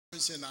I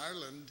was in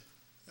Ireland.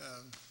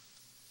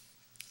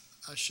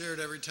 I shared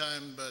every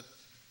time but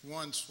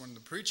once when the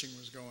preaching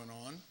was going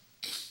on.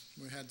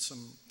 We had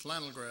some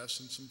flannel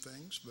graphs and some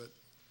things,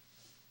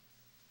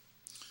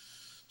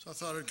 so I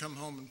thought I'd come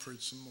home and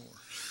preach some more.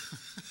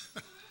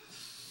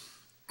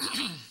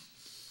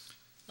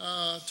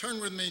 Turn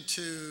with me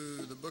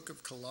to the book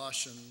of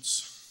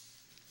Colossians,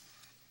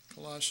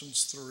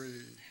 Colossians 3.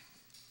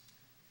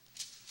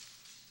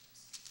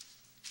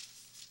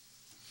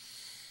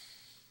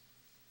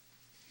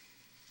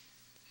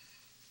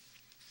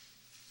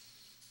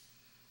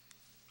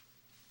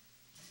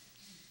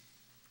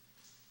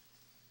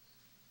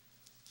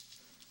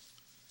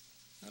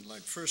 I'd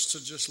like first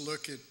to just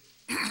look at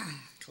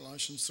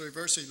Colossians 3,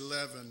 verse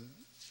 11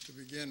 to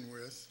begin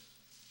with,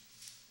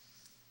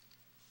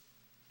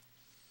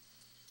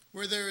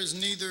 where there is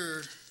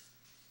neither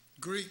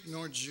Greek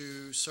nor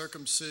Jew,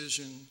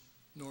 circumcision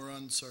nor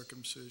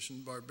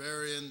uncircumcision,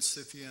 barbarian,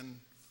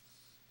 Scythian,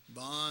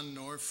 bond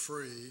nor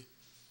free,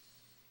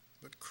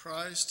 but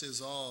Christ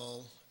is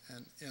all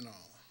and in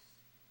all.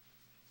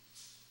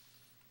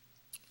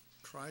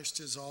 Christ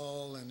is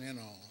all and in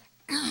all.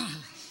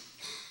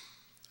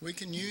 We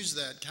can use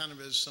that kind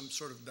of as some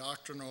sort of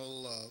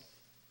doctrinal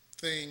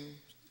thing.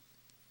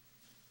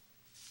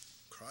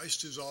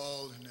 Christ is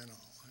all and in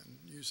all, and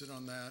use it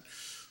on that.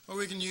 Or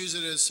we can use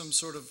it as some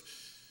sort of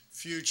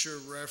future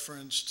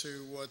reference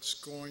to what's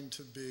going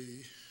to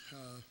be.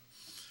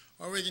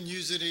 Or we can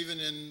use it even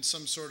in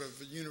some sort of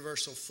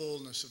universal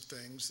fullness of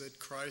things, that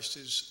Christ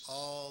is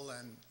all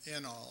and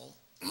in all.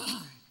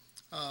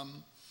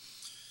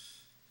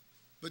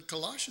 But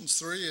Colossians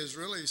 3 is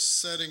really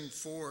setting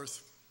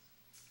forth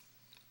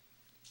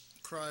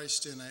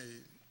Christ in a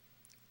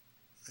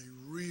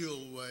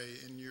real way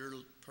in your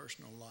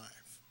personal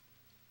life.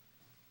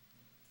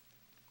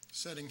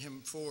 Setting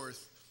him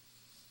forth,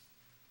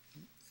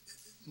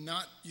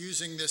 not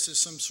using this as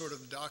some sort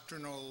of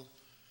doctrinal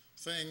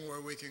thing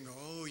where we can go,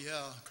 oh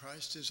yeah,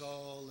 Christ is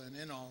all and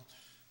in all,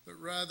 but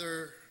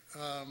rather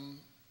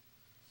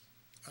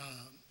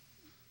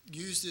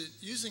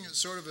using it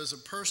sort of as a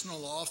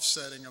personal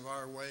offsetting of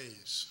our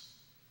ways.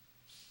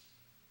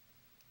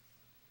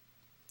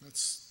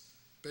 That's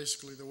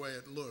basically the way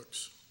it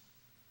looks.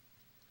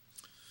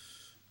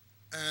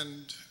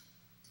 And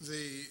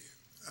the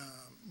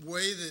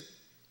way that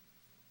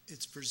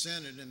it's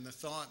presented in the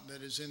thought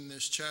that is in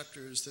this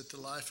chapter is that the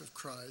life of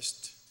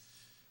Christ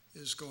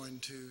is going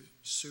to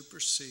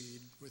supersede,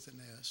 with an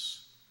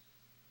S,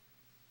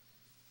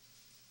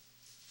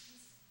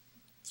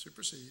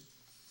 supersede.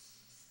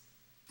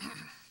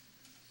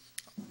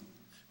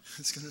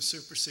 It's going to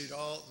supersede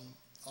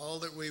all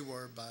that we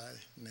were by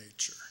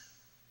nature.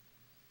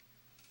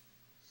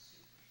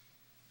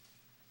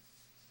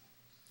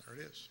 There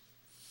it is.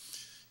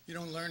 You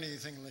don't learn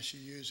anything unless you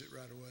use it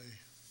right away.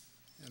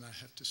 And I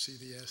have to see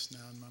the S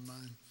now in my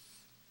mind.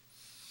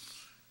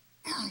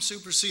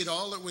 Supersede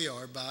all that we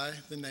are by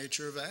the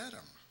nature of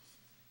Adam.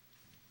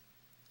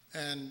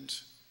 And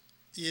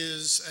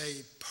is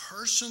a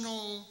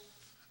personal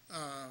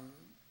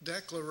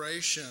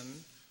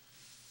declaration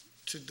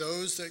to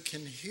those that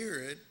can hear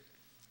it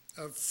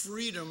of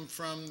freedom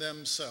from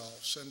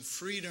themselves and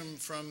freedom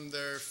from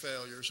their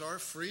failures, or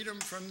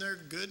freedom from their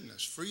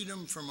goodness,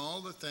 freedom from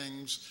all the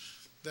things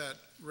that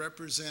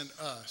represent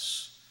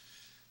us.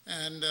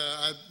 And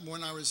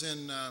when I was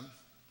in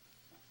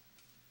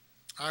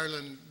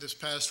Ireland this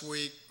past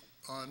week,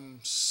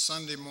 on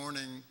Sunday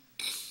morning,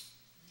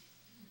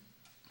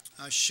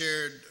 I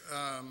shared,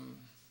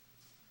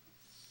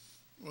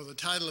 the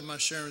title of my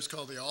sharing is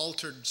called The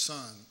Altered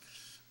Son.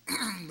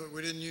 But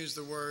we didn't use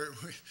the word,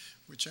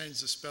 we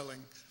changed the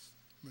spelling,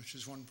 which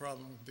is one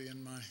problem with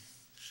being my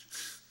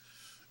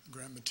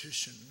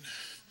grammatician.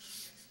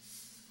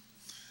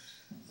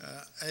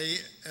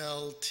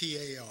 A-L-T-A-R-E-D,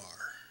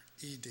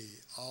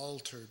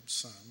 altered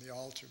son, the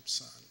altered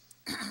son.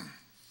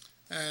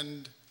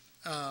 And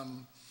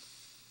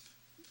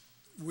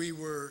we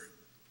were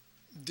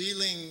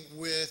dealing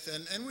with,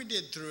 and we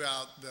did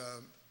throughout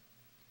the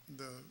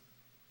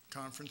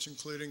conference,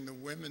 including the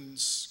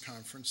women's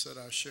conference that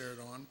I shared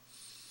on.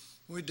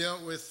 We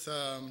dealt with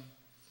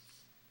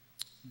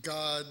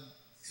God,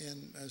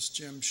 and as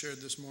Jim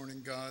shared this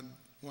morning, God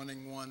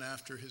wanting one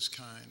after his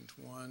kind,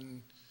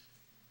 one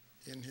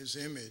in his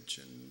image.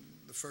 And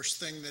the first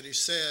thing that he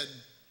said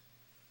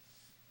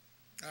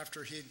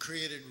after he had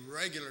created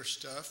regular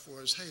stuff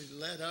was, hey,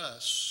 let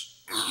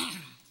us.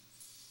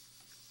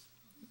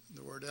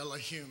 The word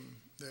Elohim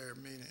there,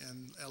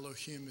 and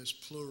Elohim is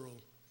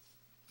plural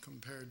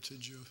compared to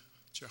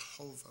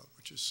Jehovah,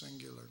 which is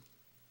singular.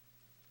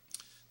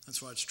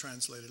 That's why it's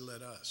translated,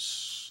 let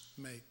us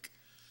make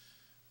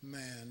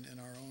man in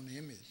our own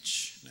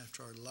image and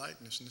after our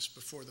likeness. And this is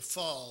before the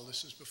fall.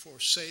 This is before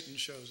Satan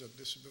shows up.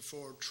 This is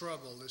before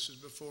trouble. This is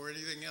before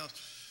anything else.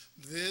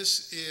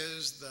 This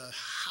is the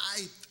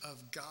height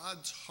of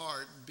God's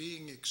heart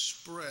being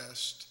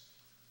expressed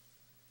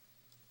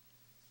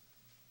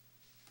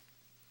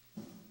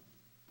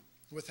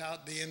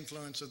without the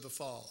influence of the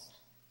fall,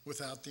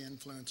 without the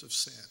influence of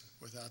sin.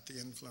 without the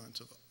influence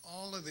of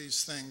all of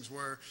these things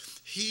where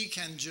he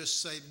can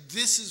just say,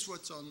 this is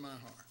what's on my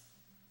heart.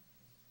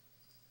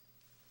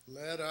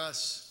 Let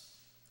us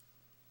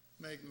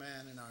make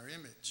man in our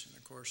image. And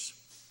of course,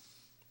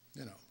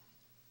 you know,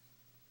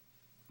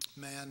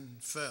 man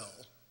fell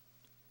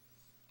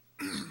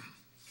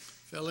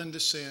into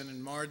sin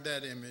and marred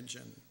that image.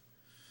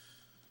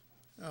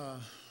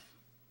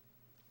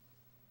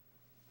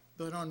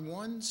 But in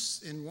one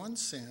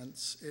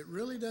sense, it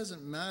really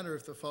doesn't matter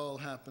if the fall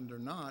happened or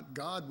not.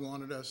 God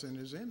wanted us in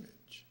his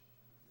image.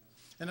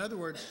 In other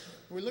words,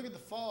 we look at the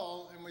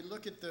fall and we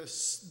look at the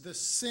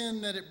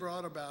sin that it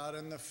brought about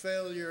and the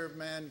failure of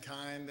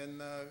mankind and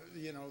the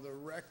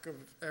wreck of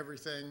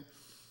everything.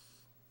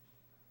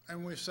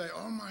 And we say,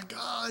 oh my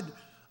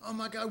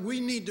God, we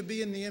need to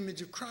be in the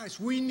image of Christ.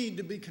 We need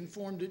to be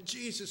conformed to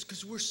Jesus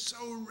because we're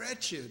so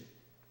wretched.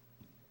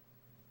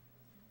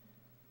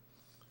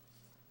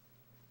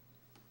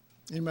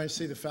 Anybody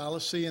see the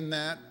fallacy in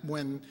that?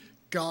 When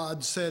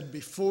God said,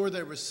 before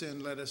there was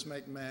sin, let us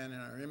make man in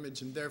our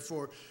image. And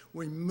therefore,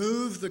 we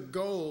move the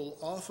goal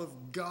off of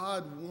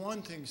God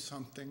wanting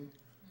something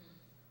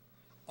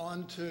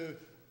onto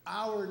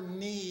our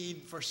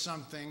need for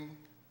something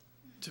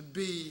to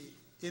be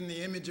in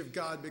the image of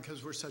God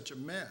because we're such a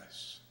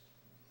mess.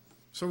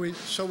 So we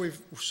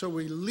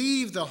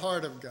leave the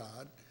heart of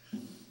God.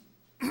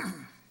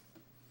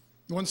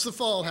 Once the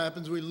fall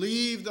happens, we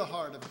leave the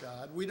heart of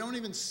God. We don't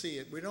even see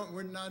it.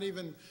 We're not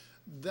even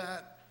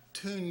that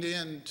tuned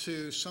in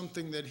to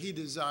something that he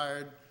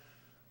desired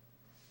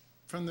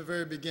from the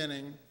very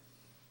beginning.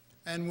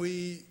 And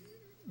we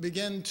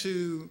begin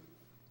to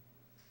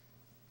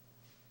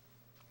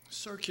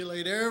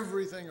circulate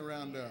everything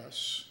around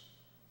us.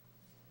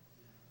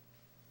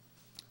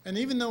 And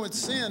even though it's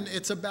sin,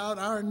 it's about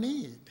our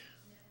need.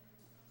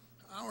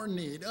 Our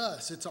need,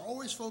 us. It's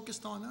always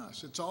focused on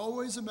us. It's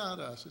always about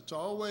us. It's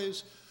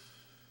always,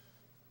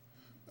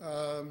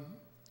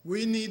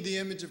 we need the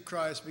image of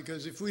Christ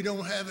because if we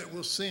don't have it,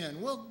 we'll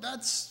sin. Well,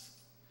 that's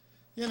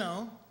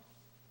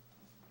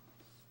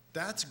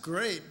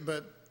great,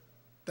 but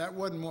that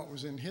wasn't what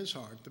was in his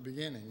heart at the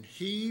beginning.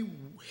 He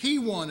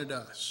wanted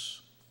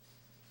us.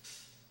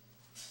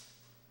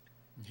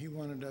 He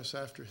wanted us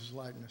after his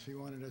likeness. He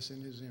wanted us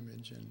in his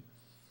image,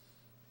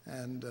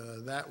 and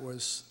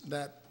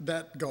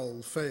that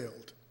goal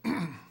failed.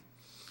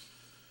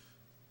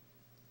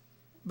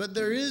 But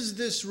there is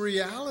this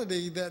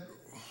reality that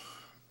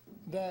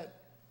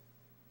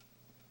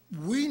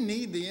we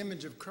need the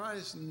image of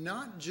Christ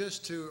not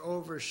just to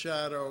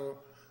overshadow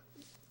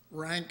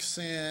rank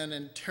sin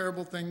and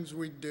terrible things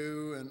we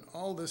do and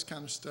all this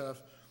kind of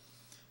stuff,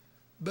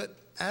 but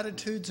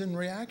attitudes and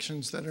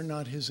reactions that are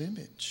not his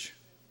image.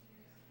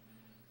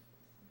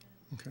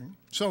 Okay,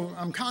 so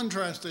I'm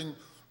contrasting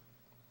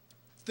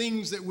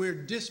things that we're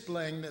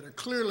displaying that are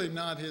clearly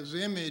not his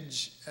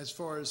image as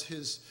far as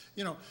his,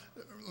 let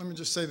me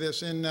just say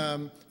this.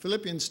 In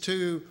Philippians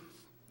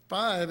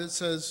 2:5, it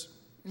says,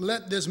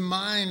 let this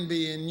mind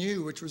be in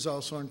you, which was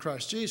also in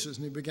Christ Jesus.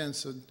 And he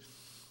begins to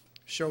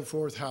show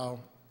forth how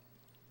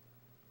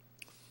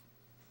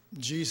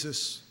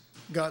Jesus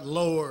got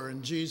lower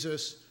and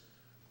Jesus,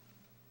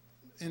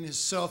 in his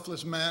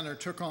selfless manner,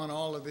 took on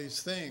all of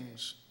these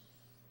things.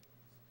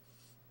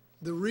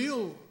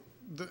 The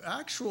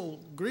actual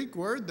Greek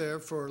word there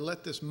for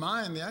let this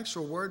mind, the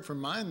actual word for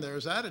mind there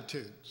is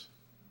attitudes.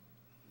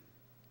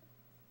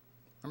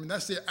 I mean,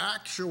 that's the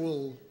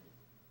actual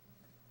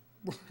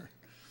word.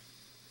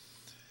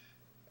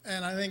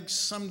 And I think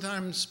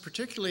sometimes,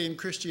 particularly in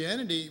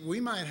Christianity, we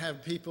might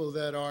have people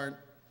that aren't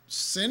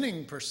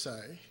sinning per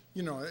se,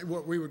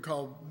 what we would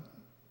call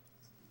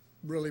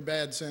really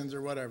bad sins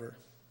or whatever.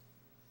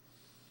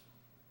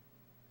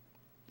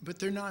 But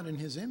they're not in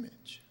his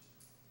image.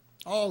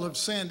 All have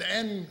sinned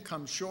and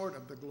come short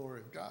of the glory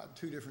of God.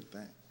 Two different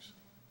things.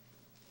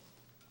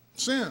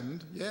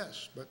 Sinned,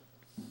 yes, but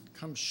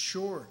come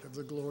short of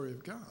the glory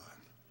of God.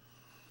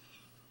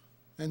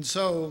 And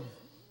so,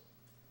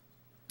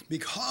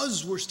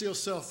 because we're still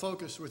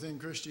self-focused within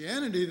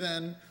Christianity,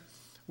 then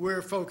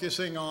we're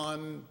focusing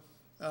on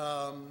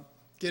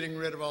getting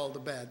rid of all the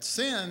bad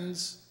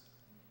sins.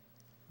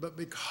 But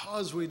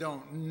because we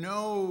don't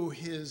know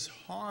his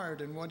heart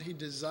and what he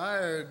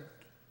desired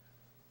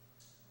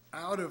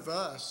out of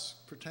us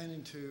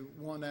pertaining to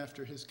one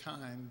after his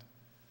kind,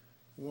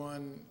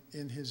 one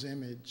in his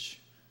image,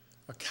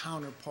 a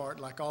counterpart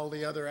like all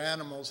the other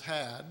animals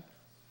had.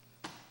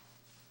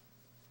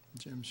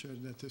 Jim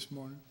showed that this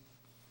morning.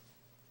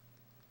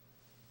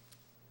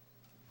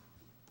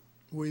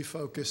 We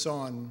focus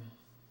on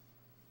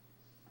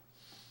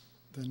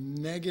the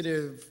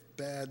negative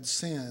bad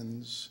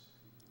sins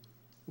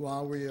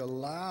while we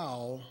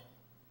allow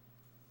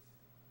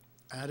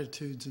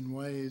attitudes and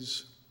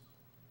ways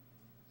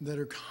that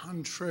are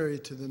contrary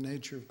to the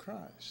nature of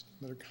Christ,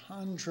 that are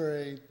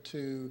contrary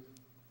to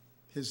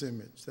his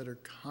image, that are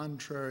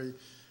contrary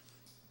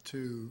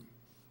to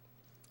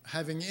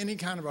having any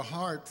kind of a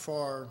heart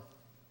for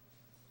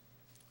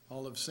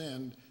all have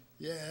sinned.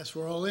 Yes,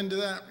 we're all into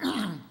that.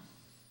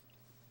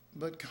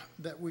 but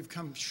that we've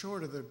come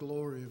short of the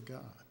glory of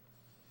God.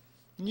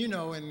 And you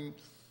know,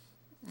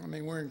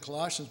 we're in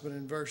Colossians, but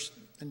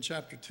in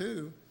chapter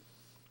 2,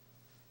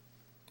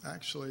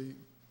 actually,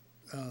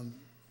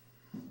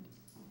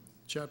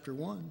 chapter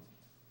 1,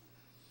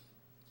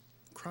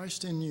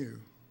 Christ in you,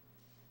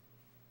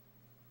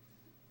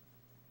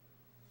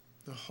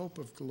 the hope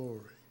of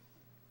glory.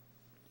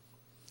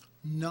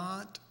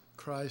 Not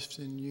Christ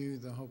in you,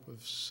 the hope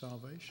of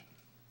salvation.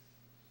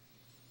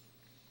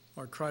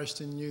 Or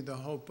Christ in you, the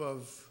hope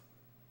of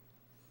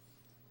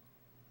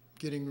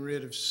getting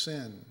rid of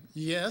sin.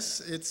 Yes,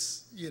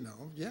 it's, yeah.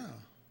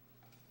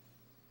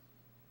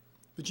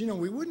 But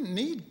we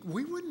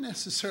wouldn't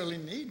necessarily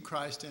need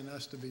Christ in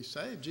us to be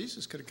saved.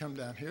 Jesus could have come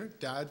down here,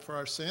 died for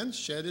our sins,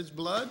 shed his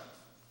blood,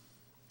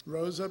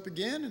 rose up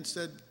again and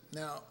said,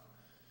 now,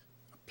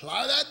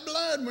 apply that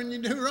blood when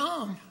you do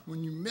wrong.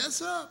 When you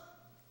mess up,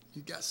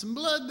 you got some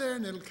blood there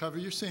and it'll cover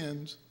your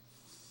sins.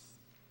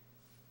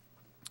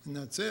 And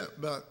that's it.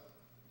 But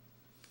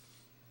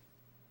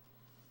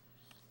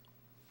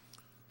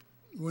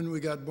when we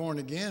got born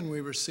again,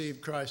 we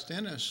received Christ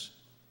in us.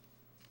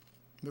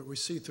 But we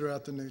see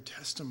throughout the New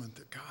Testament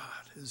that God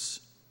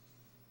is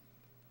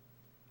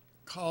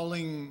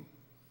calling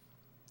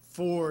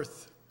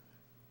forth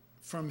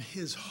from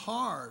his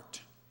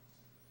heart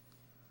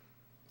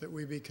that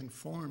we be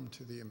conformed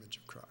to the image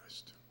of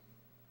Christ.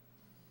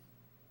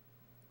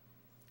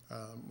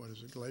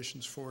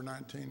 Galatians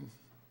 4:19.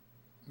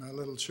 My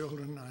little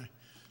children, I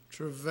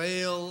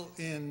travail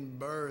in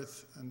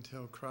birth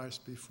until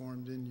Christ be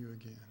formed in you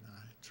again.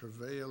 I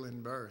travail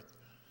in birth.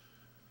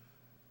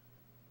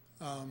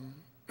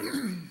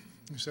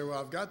 You say, well,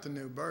 I've got the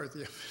new birth.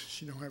 Yeah,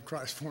 but you don't have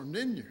Christ formed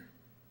in you.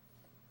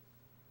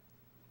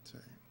 See?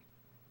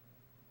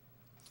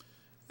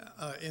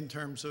 In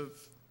terms of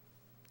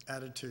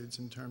attitudes,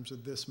 in terms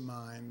of this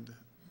mind,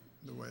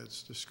 the way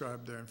it's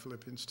described there in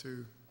Philippians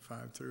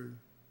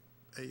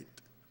 2:5-8.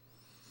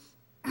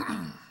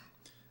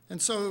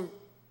 And so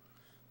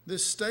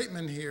this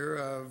statement here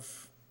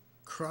of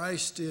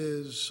Christ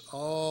is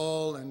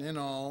all and in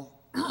all,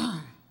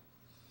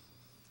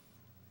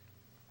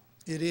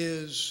 it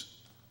is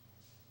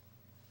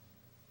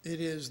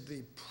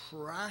the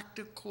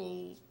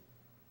practical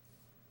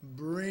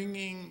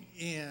bringing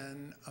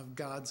in of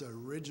God's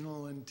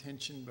original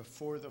intention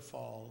before the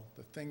fall,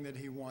 the thing that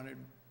he wanted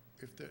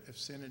if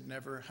sin had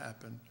never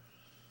happened,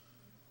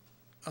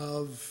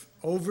 of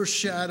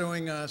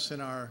overshadowing us in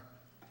our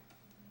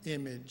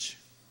image,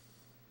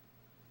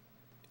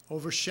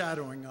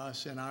 overshadowing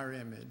us in our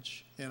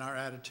image, in our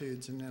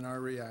attitudes and in our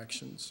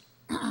reactions.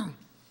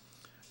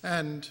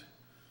 And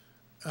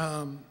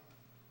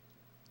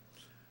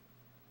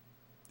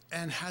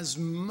has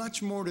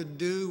much more to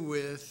do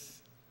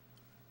with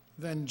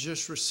than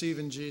just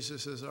receiving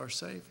Jesus as our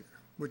Savior,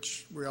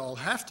 which we all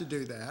have to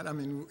do that.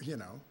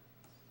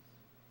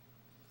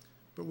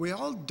 But we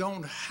all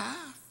don't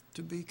have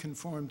to be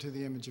conformed to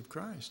the image of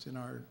Christ in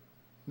our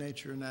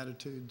nature and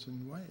attitudes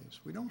and ways.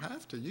 We don't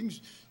have to. You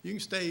can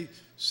stay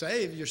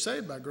saved. You're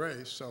saved by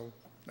grace, so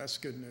that's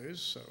good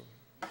news. So,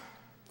 of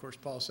course,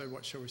 Paul said,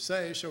 what shall we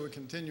say? Shall we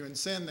continue in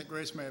sin that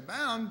grace may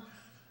abound?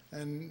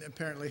 And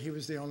apparently he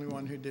was the only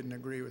one who didn't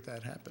agree with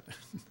that happening.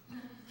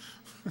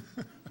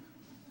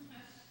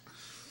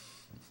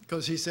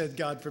 Because he said,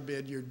 God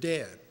forbid, you're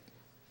dead.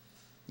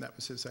 That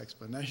was his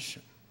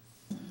explanation.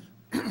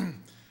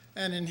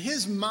 And in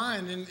his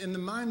mind, in the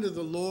mind of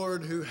the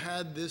Lord who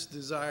had this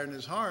desire in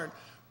his heart,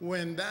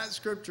 when that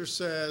scripture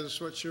says,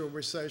 what shall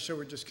we say? Shall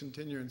we just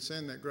continue in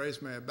sin that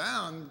grace may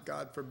abound?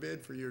 God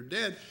forbid, for you're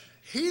dead.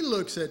 He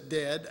looks at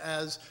dead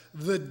as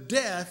the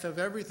death of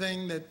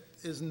everything that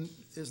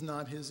is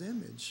not his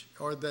image,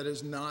 or that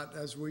is not,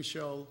 as we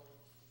shall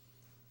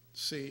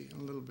see in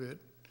a little bit,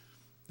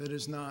 that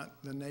is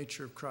not the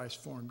nature of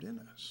Christ formed in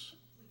us.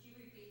 Would you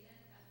repeat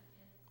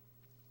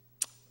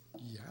that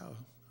again? Yeah,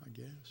 I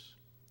guess.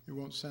 It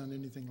won't sound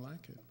anything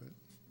like it, but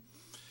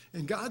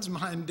in God's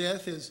mind,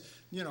 death is,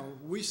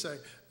 we say,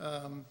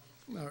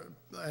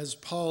 as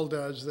Paul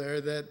does there,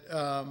 that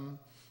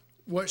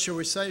what shall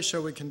we say?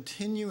 Shall we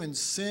continue in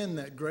sin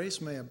that grace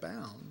may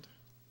abound?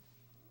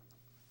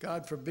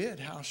 God forbid,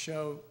 how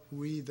shall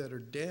we that are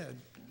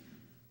dead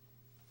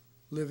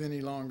live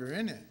any longer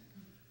in it?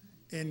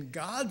 In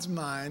God's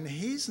mind,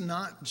 he's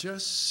not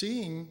just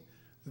seeing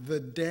the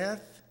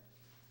death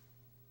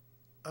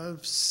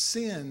of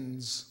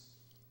sins.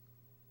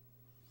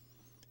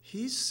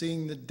 He's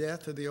seeing the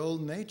death of the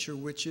old nature,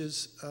 which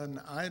is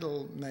an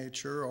idol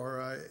nature or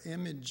an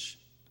image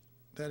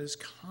that is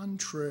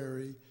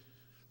contrary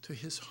to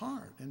his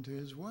heart and to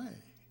his way.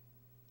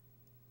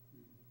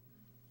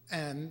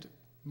 And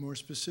more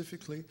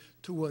specifically,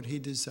 to what he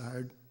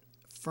desired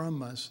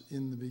from us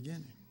in the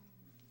beginning.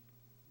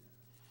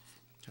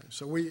 Okay,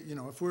 so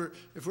if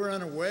we're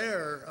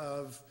unaware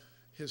of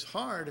his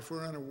heart, if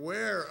we're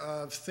unaware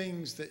of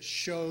things that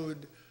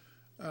showed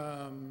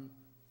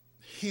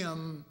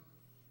him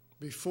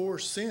before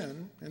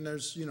sin, and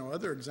there's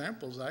other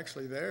examples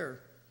actually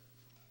there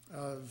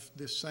of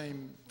this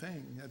same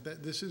thing.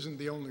 This isn't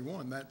the only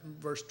one. That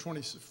verse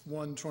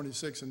 21,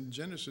 26 in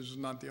Genesis is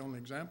not the only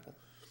example.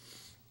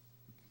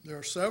 There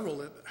are several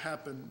that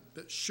happen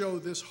that show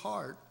this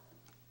heart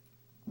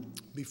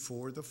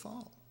before the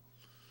fall.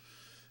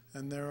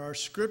 And there are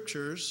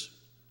scriptures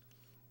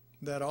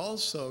that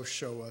also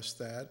show us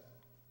that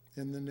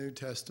in the New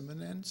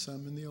Testament and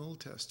some in the Old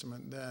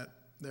Testament, that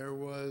there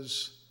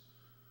was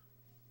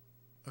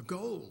a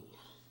goal.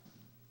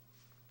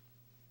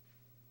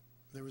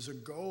 There was a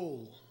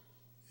goal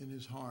in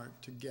his heart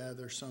to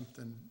gather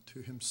something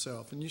to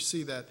himself. And you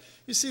see that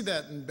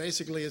in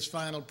basically his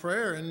final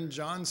prayer in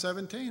John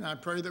 17. I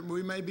pray that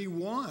we may be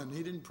one.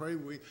 He didn't pray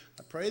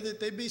I pray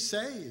that they be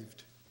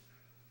saved.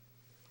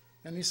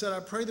 And he said, I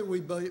pray that we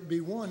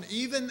be one,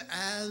 even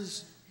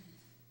as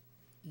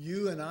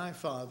you and I,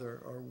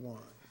 Father, are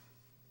one.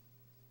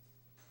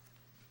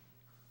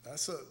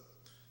 That's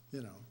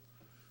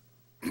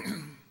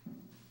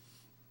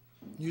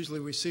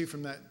usually we see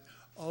from that,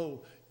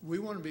 we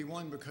want to be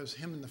one because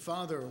him and the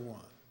Father are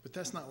one. But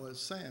that's not what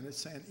it's saying.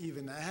 It's saying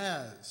even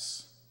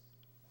as,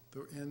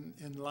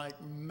 in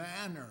like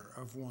manner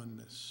of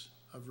oneness,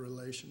 of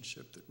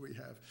relationship that we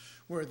have.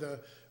 Where the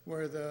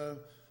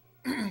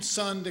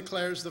Son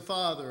declares the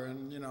Father,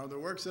 and the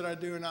works that I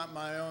do are not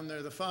my own,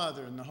 they're the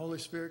Father. And the Holy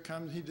Spirit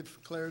comes, he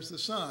declares the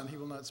Son. He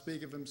will not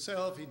speak of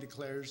himself, he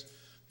declares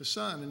the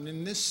Son. And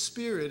in this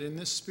spirit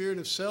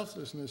of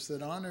selflessness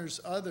that honors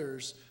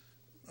others,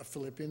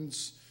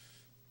 Philippians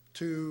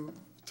 2,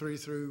 3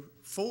 through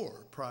 4,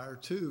 prior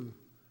to,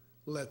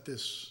 let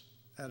this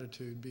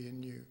attitude be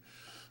in you.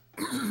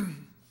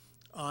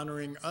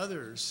 Honoring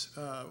others,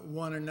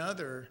 one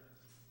another,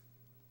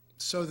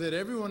 so that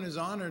everyone is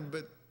honored,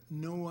 but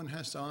no one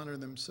has to honor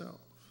themselves.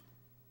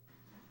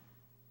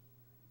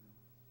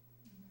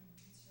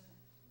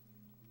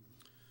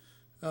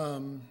 No,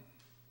 I'm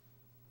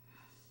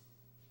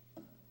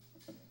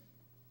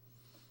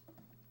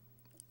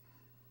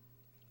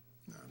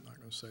not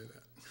going to say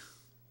that.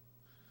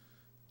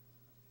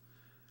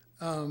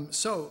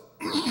 So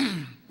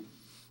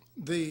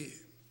the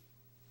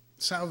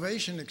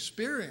salvation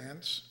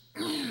experience,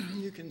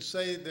 you can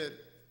say that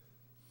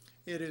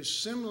it is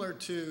similar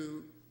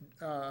to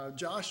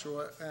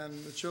Joshua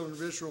and the children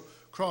of Israel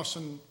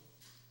crossing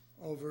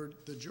over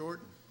the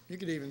Jordan. You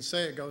could even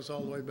say it goes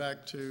all the way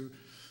back to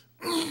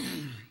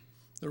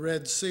the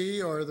Red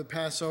Sea or the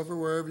Passover,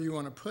 wherever you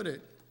want to put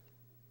it.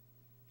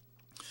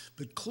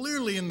 But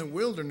clearly in the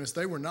wilderness,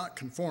 they were not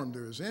conformed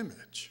to his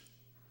image.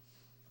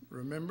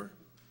 Remember?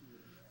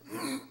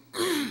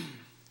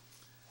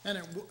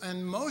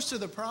 And most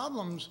of the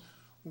problems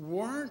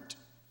weren't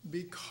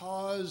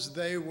because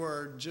they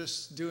were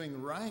just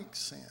doing rank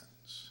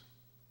sins.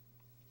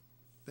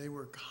 They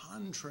were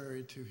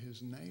contrary to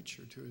his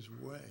nature, to his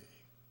way.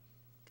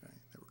 Okay?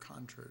 They were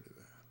contrary to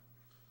that.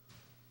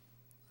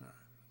 All right.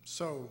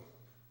 So,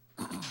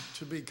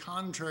 to be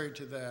contrary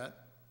to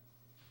that,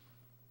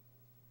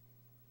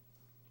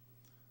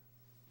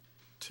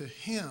 to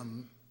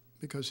him,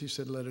 because he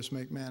said, let us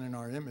make man in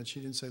our image,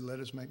 he didn't say, let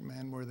us make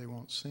man where they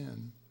won't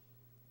sin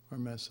or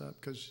mess up,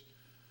 because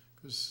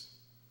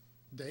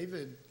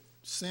David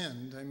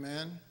sinned,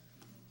 amen?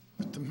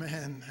 But the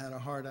man had a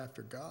heart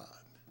after God,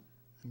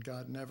 and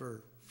God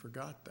never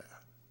forgot that.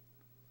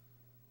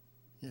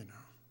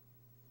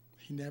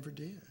 He never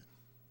did.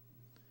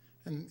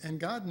 And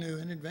God knew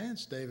in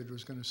advance David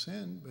was going to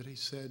sin, but he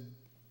said,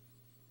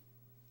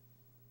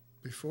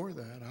 before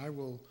that, I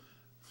will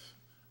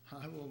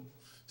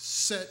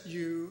set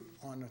you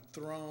on a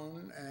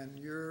throne, and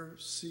your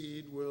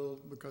seed will,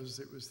 because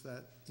it was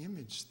that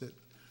image that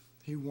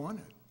he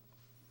wanted,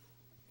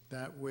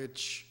 that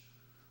which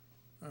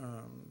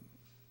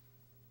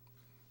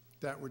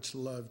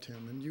loved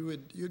him. And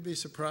you'd be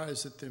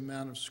surprised at the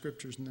amount of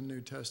scriptures in the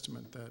New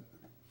Testament that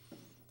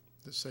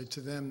say,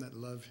 to them that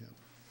love him.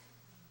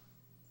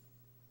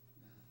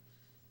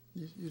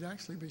 You'd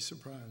actually be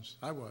surprised.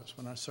 I was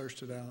when I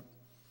searched it out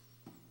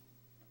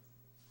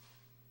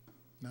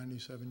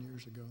 97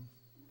 years ago.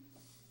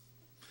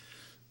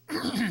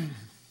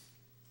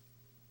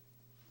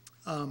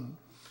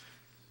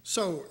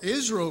 So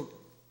Israel,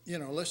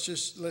 let's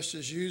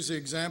just use the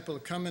example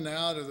of coming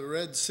out of the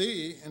Red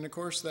Sea, and of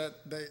course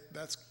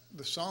that's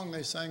the song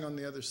they sang on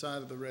the other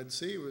side of the Red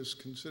Sea was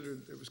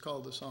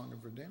called the Song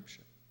of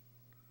Redemption.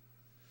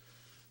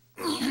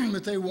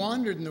 But they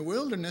wandered in the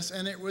wilderness,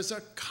 and it was a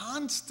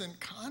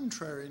constant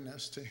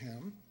contrariness to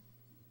him.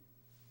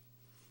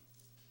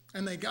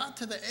 And they got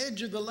to the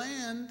edge of the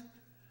land,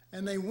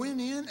 and they went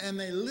in, and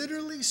they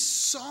literally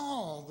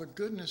saw the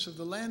goodness of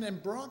the land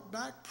and brought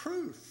back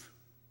proof.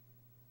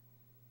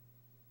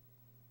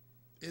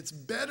 It's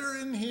better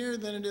in here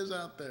than it is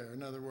out there.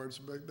 In other words,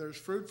 but there's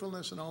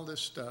fruitfulness and all this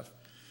stuff.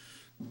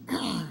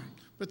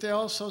 But they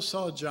also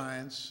saw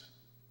giants.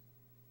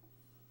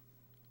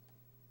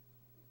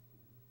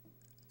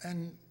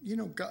 And,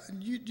 God,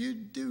 you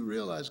do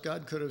realize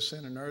God could have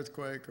sent an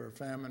earthquake or a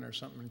famine or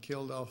something and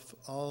killed off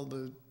all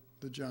the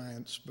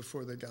giants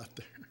before they got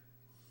there.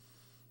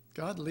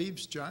 God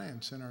leaves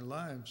giants in our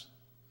lives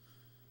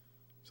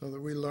so that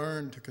we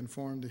learn to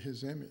conform to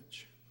his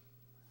image,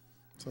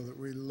 so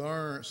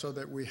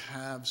that we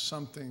have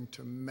something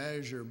to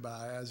measure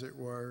by, as it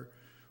were,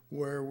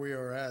 where we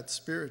are at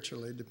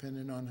spiritually,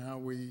 depending on how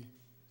we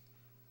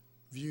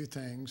view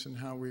things and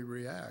how we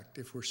react.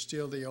 If we're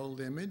still the old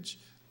image,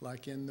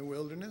 like in the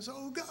wilderness,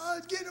 oh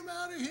God, get them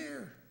out of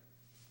here.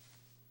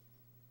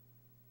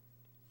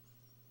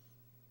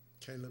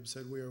 Caleb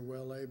said, we are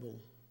well able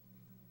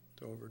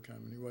to overcome.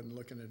 And he wasn't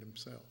looking at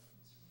himself,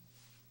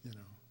 you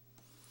know.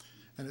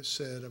 And it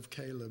said of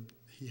Caleb,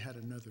 he had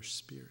another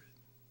spirit.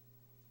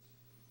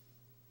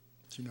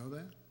 Do you know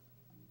that?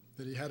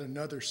 That he had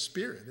another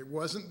spirit. It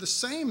wasn't the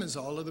same as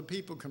all of the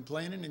people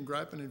complaining and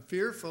griping and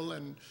fearful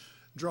and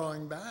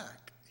drawing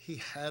back. He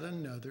had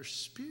another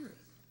spirit.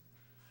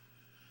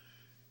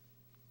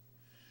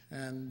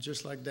 And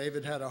just like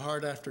David had a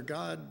heart after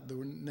God, the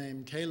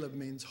name Caleb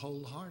means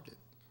wholehearted.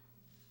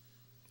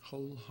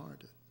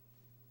 Wholehearted.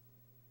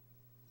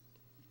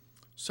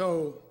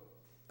 So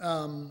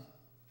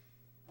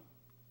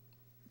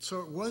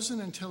it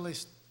wasn't until they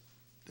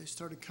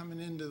started coming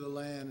into the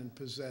land and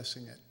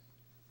possessing it.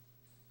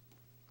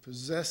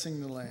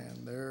 Possessing the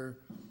land. They're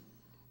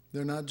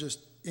not just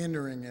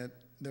entering it,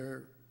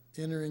 they're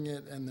entering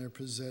it and they're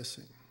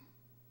possessing.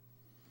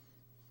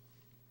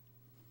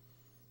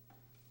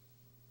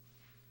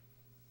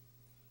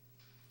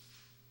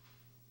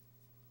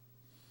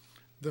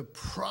 The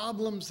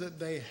problems that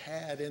they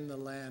had in the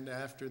land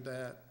after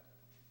that,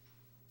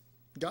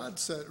 God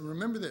said,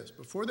 remember this,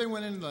 before they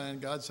went into the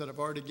land, God said, I've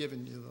already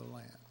given you the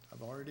land.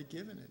 I've already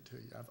given it to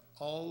you. I've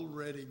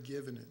already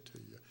given it to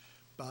you.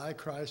 By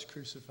Christ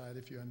crucified,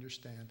 if you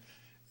understand,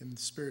 and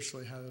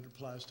spiritually how it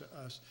applies to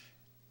us.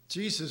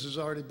 Jesus has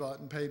already bought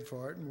and paid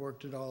for it and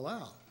worked it all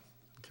out.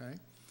 Okay?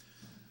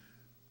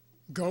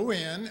 Go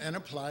in and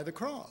apply the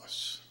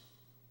cross.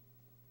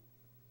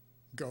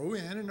 Go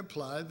in and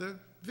apply the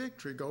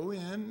victory. Go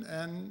in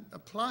and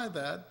apply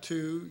that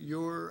to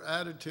your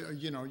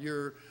attitude, you know,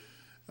 your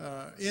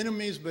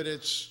enemies, but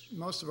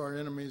most of our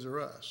enemies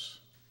are us.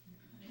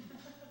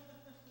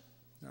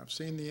 I've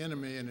seen the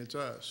enemy and it's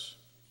us.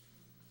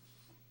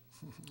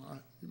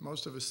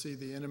 Most of us see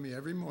the enemy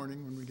every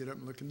morning when we get up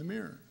and look in the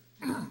mirror.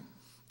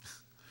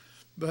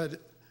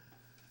 But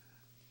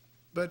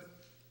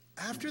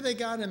after they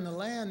got in the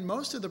land,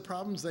 most of the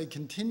problems they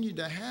continued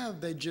to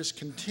have, they just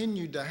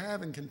continued to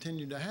have and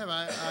continued to have.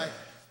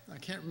 I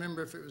can't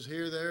remember if it was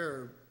here, there,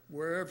 or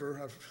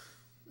wherever. I've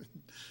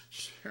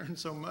sharing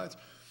so much.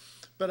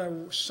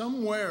 But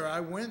somewhere I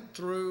went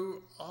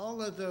through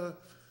a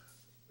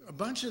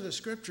bunch of the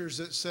scriptures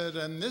that said,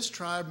 and this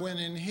tribe went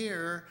in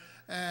here,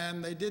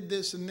 and they did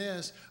this and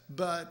this,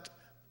 but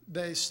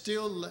they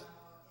still,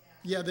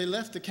 they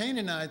left the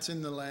Canaanites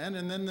in the land,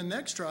 and then the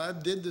next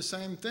tribe did the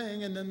same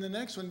thing, and then the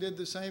next one did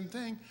the same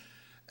thing.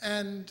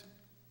 And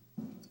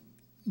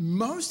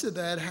most of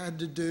that had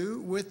to do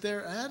with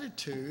their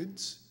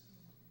attitudes,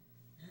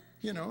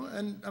 you know,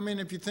 and I mean,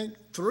 if you think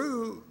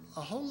through,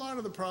 a whole lot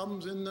of the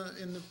problems in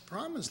the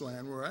promised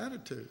land were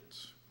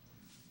attitudes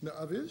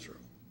of Israel.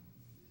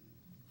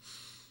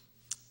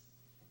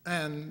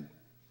 And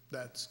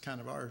that's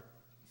kind of our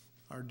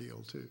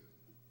deal too.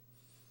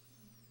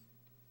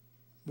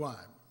 Why?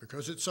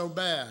 Because it's so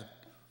bad.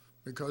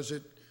 Because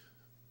it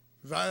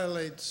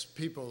violates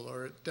people,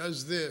 or it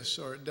does this,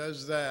 or it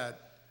does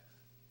that.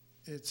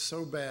 It's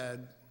so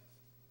bad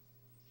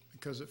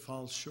because it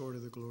falls short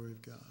of the glory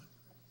of God.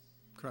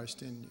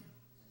 Christ in you,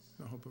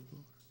 the hope of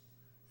glory.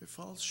 It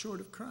falls short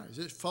of Christ.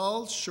 It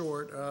falls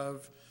short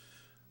of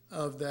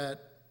that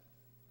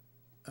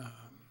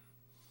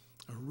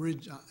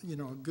original, you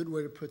know, a good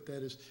way to put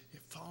that is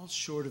it falls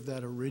short of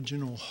that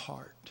original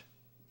heart.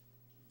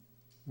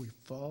 We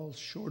fall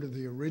short of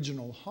the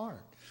original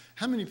heart.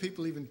 How many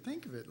people even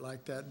think of it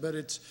like that?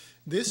 But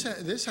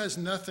this has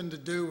nothing to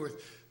do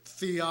with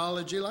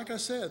theology. Like I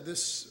said,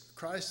 this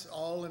Christ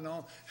all in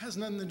all has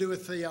nothing to do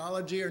with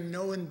theology or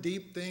knowing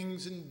deep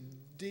things and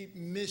deep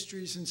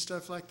mysteries and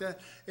stuff like that.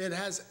 It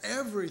has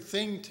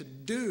everything to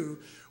do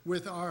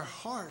with our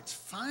hearts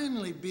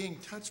finally being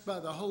touched by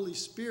the Holy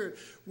Spirit,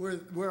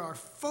 where our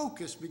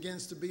focus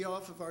begins to be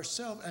off of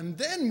ourselves, and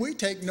then we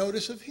take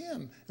notice of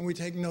Him, and we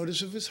take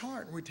notice of His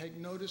heart, and we take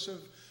notice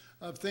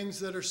of things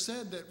that are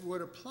said that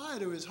would apply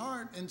to His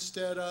heart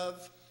instead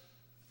of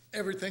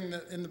everything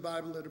that in the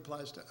Bible that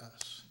applies to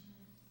us.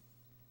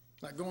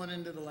 Like going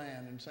into the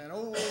land and saying,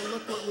 oh,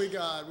 look what we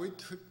got.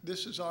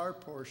 This is our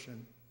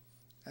portion.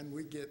 And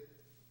we get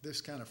this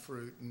kind of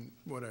fruit and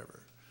whatever.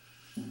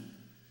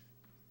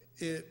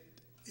 It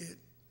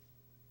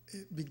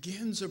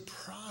begins a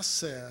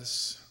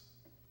process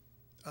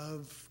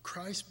of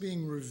Christ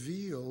being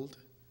revealed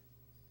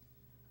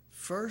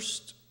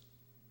first,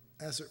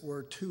 as it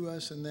were, to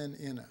us and then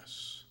in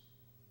us.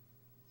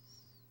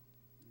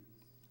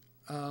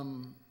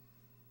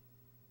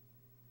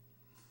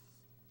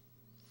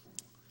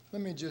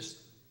 Let me just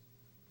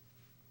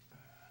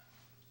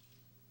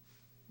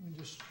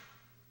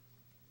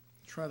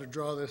try to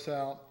draw this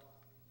out.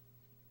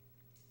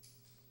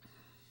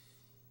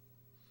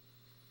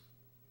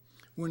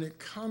 When it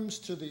comes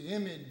to the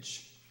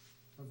image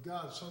of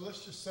God. So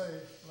let's just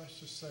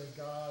say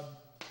God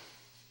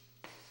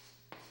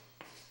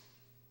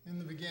in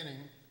the beginning,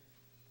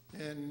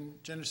 in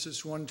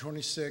Genesis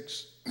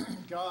 1:26,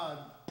 God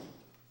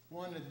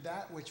wanted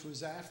that which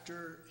was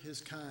after his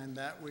kind,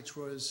 that which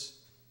was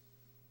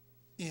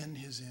in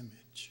his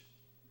image.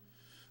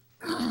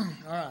 All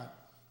right.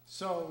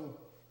 So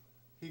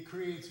he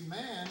creates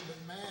man,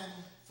 but man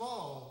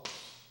falls.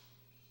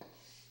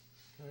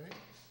 Okay?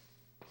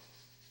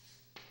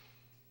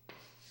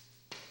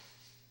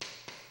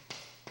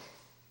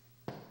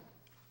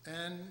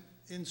 And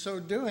in so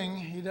doing,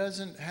 he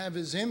doesn't have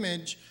his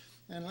image.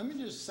 And let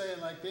me just say it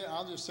like this.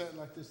 I'll just say it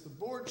like this. The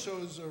board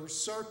shows a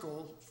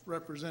circle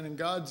representing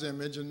God's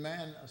image and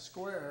man a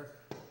square.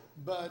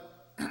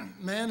 But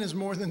man is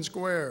more than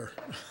square.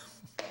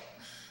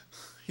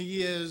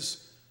 He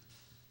is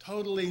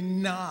totally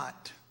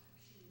not.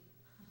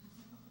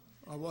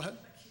 A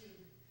what?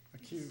 A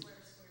cube.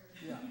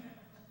 Yeah.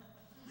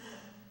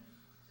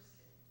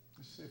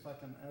 Let's see if I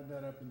can add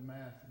that up in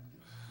math.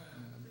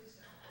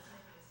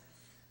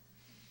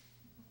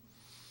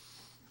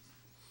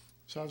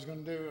 So I was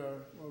going to do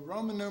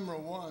Roman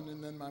numeral 1,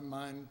 and then my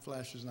mind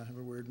flashes, and I have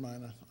a weird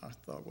mind. I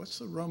thought, what's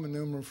the Roman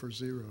numeral for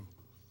 0?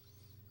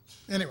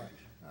 Anyway,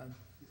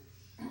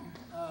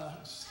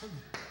 so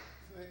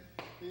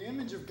the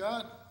image of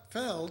God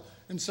fell,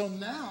 and so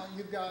now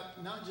you've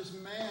got not just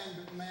man,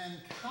 but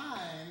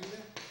mankind.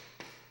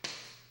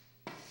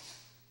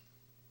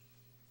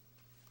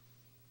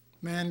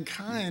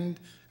 Mankind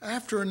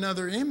after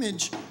another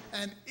image,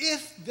 and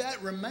if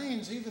that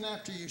remains even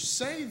after you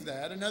save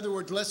that, in other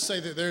words, let's say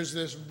that there's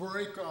this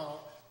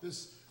breakout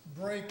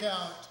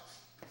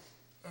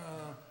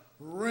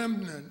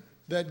remnant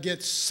that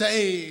gets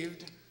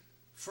saved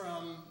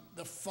from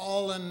the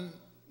fallen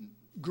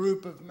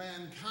group of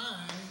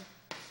mankind,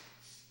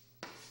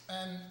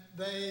 and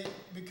they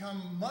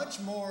become much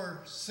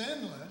more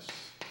sinless,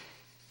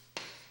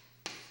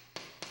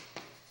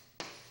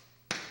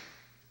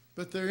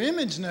 but their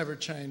image never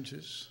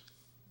changes.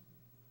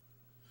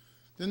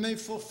 Then they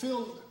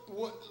fulfilled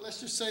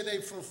let's just say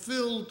they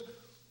fulfilled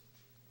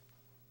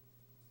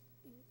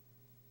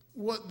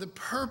what the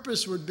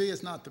purpose would be.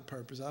 It's not the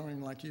purpose. I don't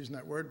even like using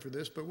that word for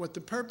this, but what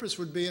the purpose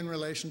would be in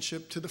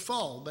relationship to the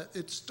fall. That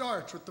it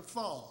starts with the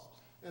fall.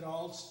 It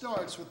all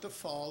starts with the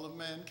fall of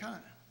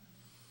mankind.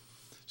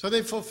 So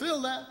they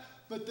fulfill that,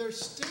 but they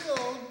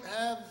still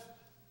have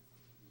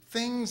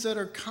things that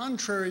are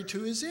contrary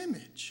to his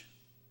image.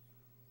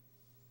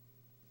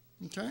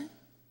 Okay?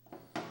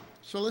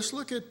 So let's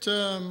look at,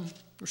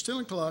 we're still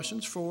in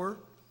Colossians 4.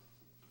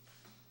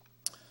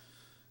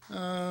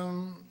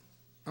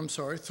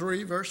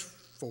 3, verse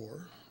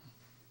 4.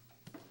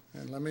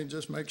 And let me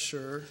just make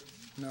sure.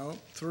 No,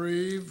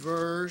 3,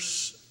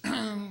 verse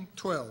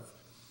 12.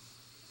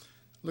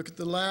 Look at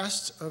the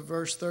last of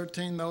verse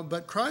 13, though.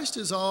 But Christ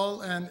is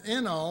all and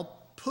in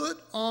all.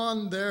 Put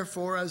on,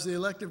 therefore, as the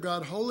elect of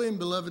God, holy and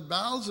beloved,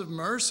 bowels of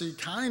mercy,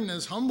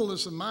 kindness,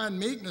 humbleness of mind,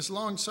 meekness,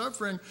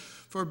 long-suffering,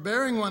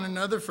 forbearing one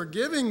another,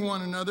 forgiving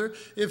one another.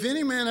 If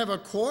any man have a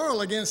quarrel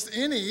against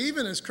any,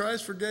 even as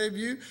Christ forgave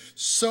you,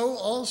 so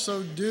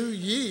also do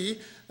ye.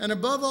 And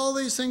above all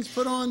these things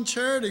put on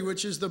charity,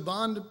 which is the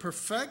bond of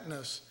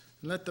perfectness.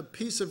 And let the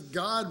peace of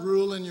God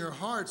rule in your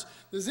hearts.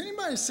 Does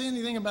anybody see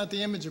anything about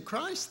the image of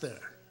Christ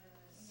there?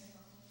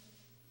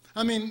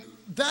 I mean,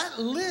 that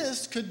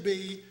list could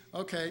be,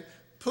 okay,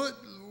 put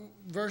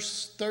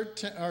verse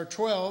 13 or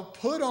 12,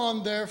 put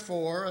on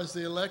therefore as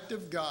the elect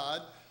of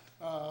God,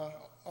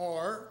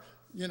 or,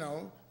 you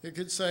know, it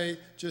could say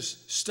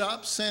just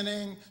stop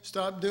sinning,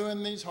 stop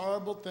doing these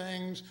horrible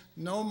things,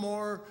 no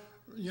more,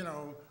 you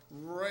know,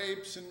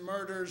 rapes and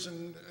murders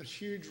and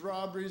huge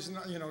robberies and,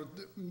 you know,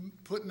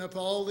 putting up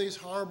all these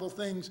horrible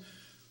things.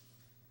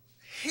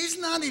 He's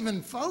not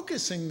even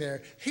focusing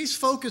there. He's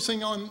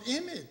focusing on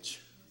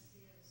image.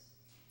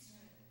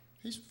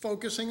 He's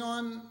focusing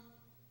on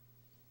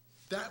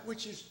that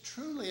which is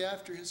truly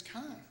after his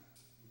kind.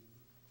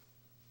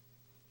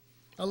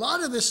 A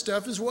lot of this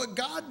stuff is what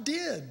God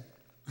did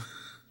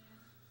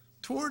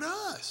toward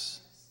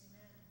us.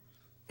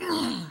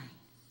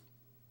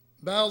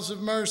 Bowels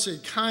of mercy,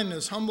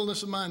 kindness,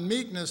 humbleness of mind,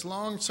 meekness,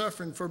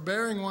 long-suffering,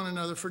 forbearing one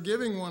another,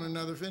 forgiving one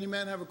another, if any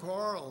man have a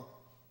quarrel.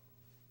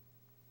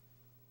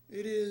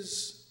 It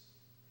is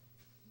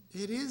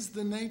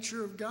the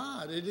nature of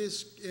God. It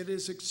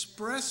is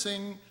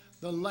expressing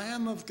the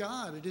Lamb of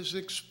God. It is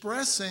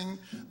expressing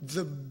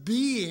the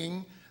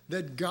being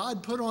that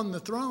God put on the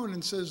throne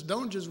and says,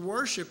 don't just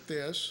worship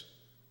this,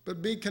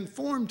 but be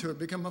conformed to it,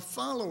 become a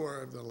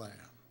follower of the Lamb.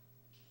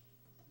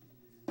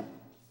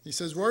 He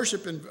says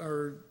worship,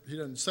 or he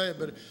doesn't say it,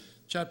 but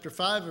chapter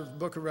 5 of the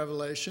book of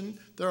Revelation,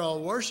 they're all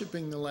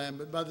worshiping the Lamb,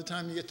 but by the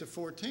time you get to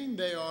 14,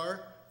 they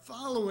are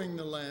following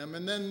the Lamb.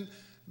 And then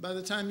by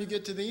the time you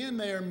get to the end,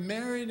 they are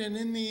married and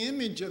in the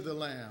image of the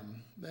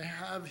Lamb. They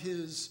have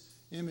his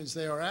image.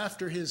 They are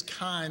after his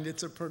kind.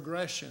 It's a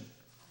progression.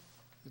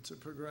 It's a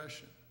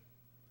progression.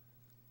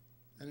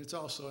 And it's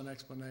also an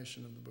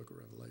explanation of the book of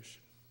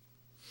Revelation.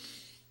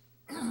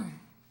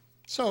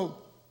 So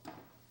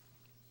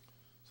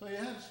So you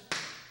have,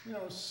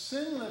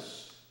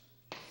 sinless.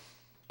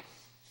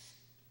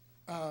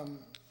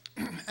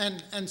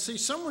 And see,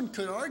 someone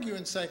could argue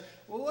and say,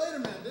 well, wait a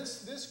minute,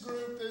 this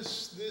group,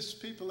 this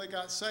people that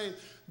got saved,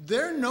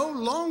 they're no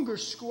longer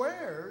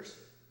squares.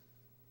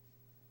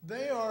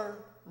 They are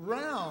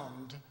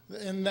round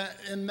in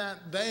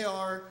that they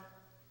are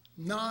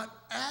not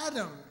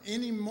Adam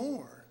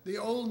anymore. The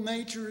old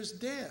nature is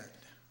dead.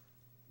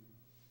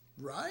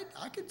 Right?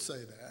 I could say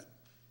that.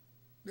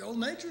 The old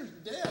nature is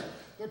dead.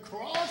 The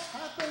cross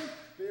happened.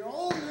 The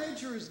old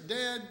nature is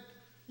dead.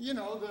 You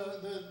know,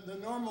 the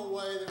normal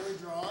way that we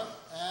draw it.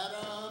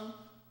 Adam,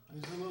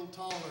 he's a little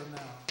taller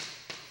now.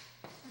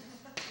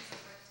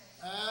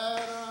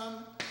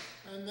 Adam,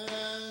 and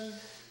then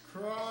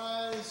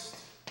Christ.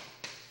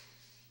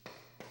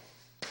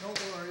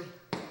 Don't worry.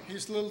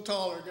 He's a little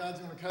taller. God's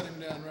going to cut him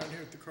down right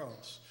here at the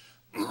cross.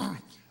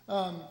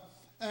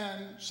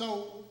 And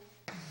so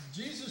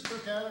Jesus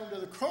took Adam to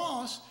the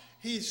cross.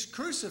 He's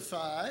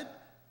crucified.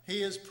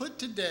 He is put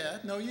to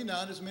death. No, you're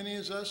not. As many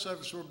as us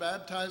were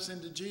baptized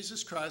into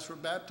Jesus Christ. We're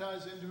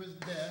baptized into his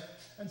death.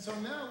 And so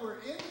now we're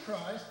in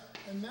Christ,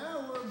 and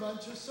now we're a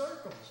bunch of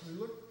circles. We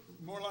look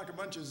more like a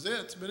bunch of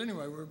zits, but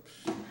anyway,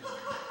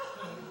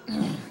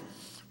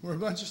 we're a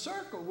bunch of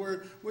circles.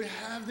 We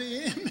have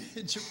the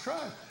image of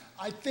Christ.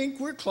 I think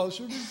we're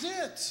closer to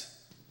zits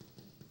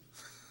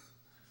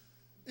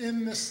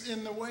in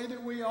the way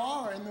that we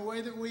are, in the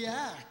way that we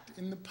act,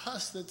 in the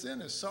pus that's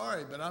in us.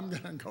 Sorry, but I'm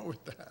going to go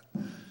with that.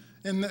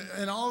 And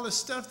all the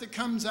stuff that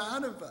comes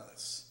out of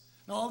us,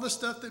 and all the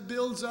stuff that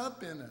builds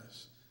up in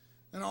us,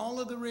 and all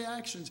of the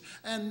reactions.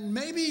 And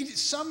maybe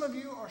some of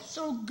you are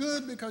so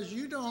good because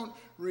you don't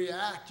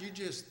react. You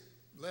just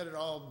let it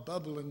all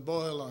bubble and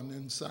boil on the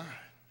inside.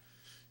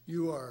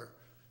 You are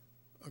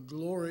a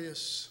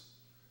glorious,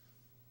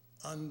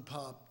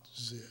 unpopped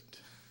zit.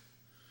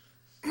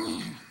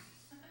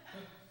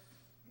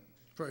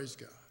 Praise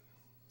God.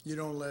 You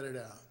don't let it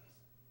out.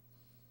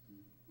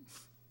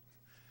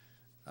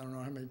 I don't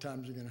know how many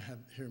times you're going to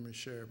hear me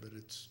share, but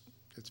it's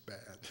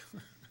bad.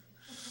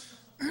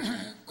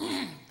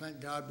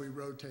 Thank God we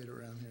rotate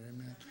around here,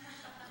 amen.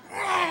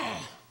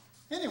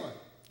 Anyway,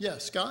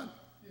 yes, Scott?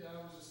 Yeah, I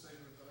was just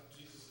thinking about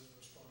Jesus'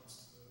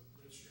 response to the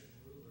rich young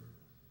ruler.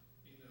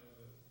 He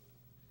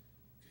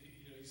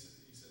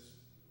says,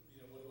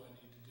 what do I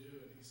need to do?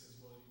 And he says,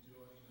 well, you do,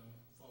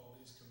 follow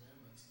these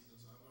commandments. He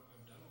goes,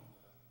 I've done all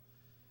that.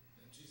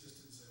 And Jesus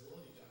didn't say,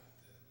 well, you got it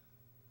then.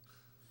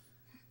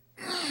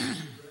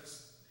 He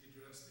addressed the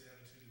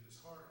attitude of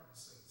his heart and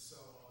said,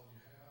 sell all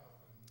you have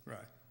Right.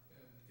 and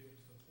give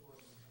it to the poor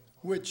and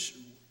come follow.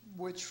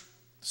 Which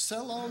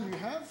sell all you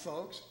have,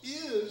 folks,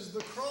 is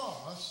the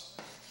cross.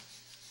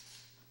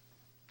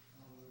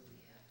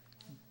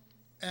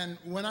 And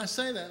when I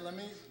say that, let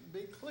me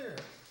be clear.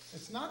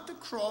 It's not the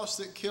cross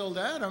that killed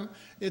Adam.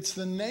 It's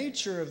the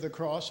nature of the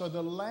cross, or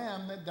the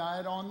lamb that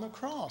died on the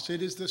cross.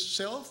 It is the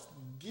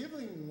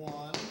self-giving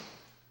one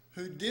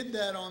who did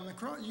that on the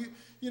cross.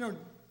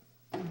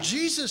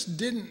 Jesus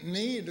didn't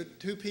need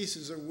 2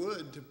 pieces of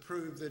wood to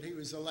prove that he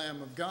was the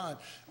Lamb of God,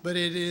 but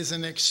it is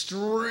an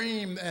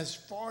extreme, as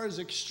far as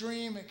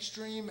extreme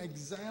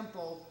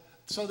example,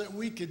 so that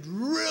we could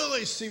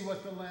really see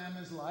what the Lamb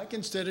is like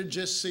instead of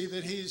just see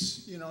that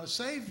he's, a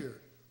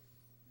Savior.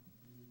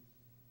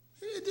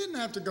 He didn't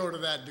have to go to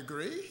that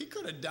degree. He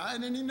could have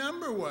died any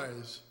number of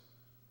ways.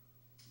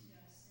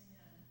 Yes,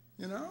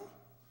 amen.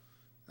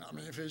 I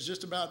mean, if it was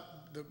just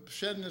about the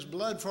shedding his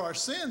blood for our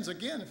sins,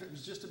 again, if it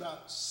was just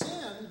about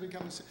sin,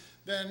 becoming sin,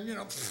 then,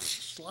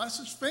 slice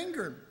his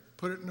finger,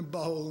 put it in a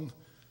bowl, and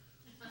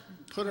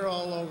put it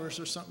all over us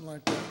or something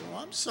like that. Well,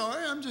 I'm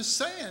sorry, I'm just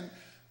saying,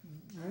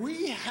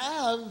 we're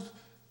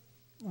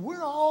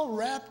all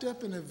wrapped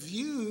up in a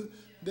view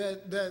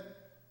that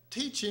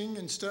teaching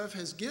and stuff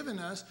has given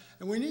us,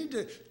 and we need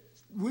to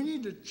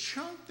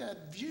chunk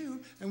that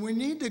view, and we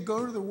need to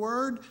go to the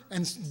Word,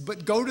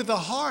 but go to the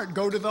heart,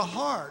 go to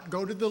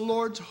the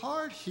Lord's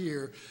heart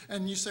here.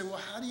 And you say, well,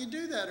 how do you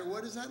do that, or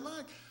what is that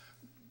like?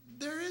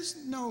 There is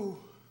no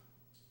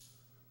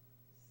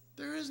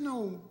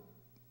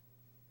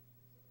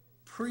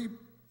prepaid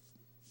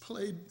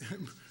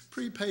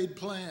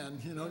plan,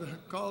 to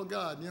call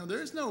God.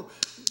 There is not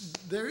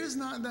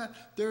that.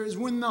 There is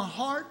when the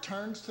heart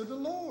turns to the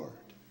Lord.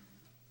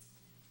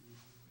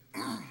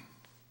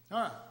 All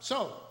right,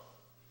 so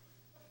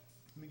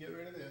let me get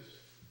rid of this.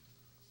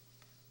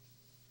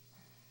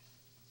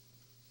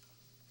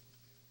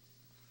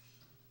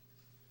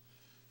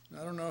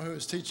 I don't know who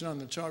was teaching on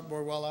the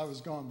chalkboard while I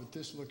was gone, but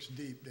this looks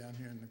deep down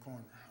here in the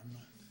corner.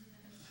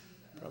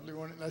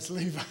 That's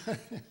Levi. Well,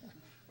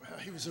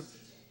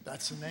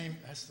 that's the name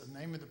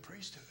of the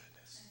priesthood.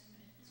 It's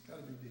got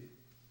to be deep.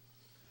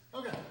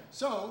 Okay,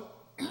 so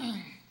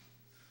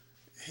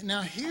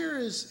now here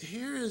is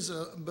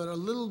but a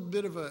little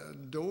bit of a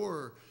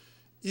door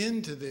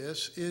into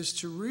this, is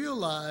to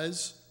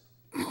realize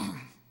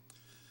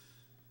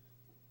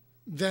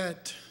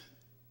that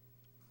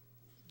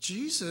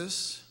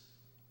Jesus,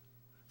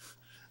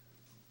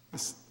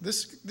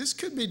 this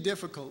could be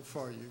difficult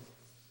for you,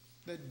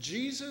 that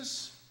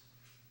Jesus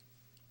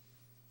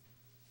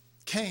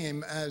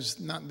came as,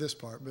 not this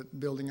part, but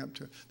building up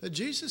to it, that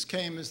Jesus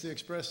came as the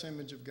express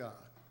image of God.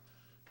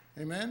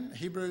 Amen?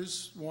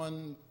 Hebrews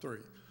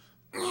 1:3.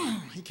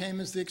 He came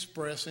as the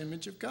express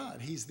image of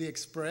God. He's the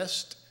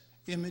expressed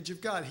image of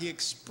God. He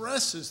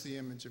expresses the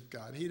image of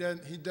God. He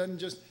doesn't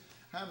just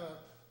have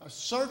a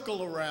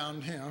circle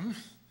around him,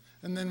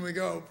 and then we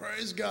go,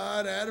 praise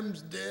God,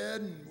 Adam's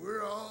dead, and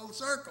we're all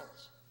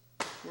circles.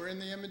 We're in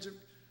the image of...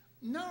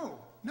 No,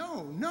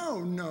 no, no,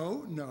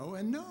 no, no,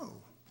 and no.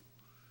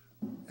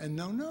 And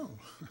no, no.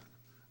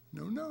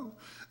 No, no.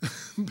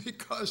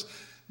 Because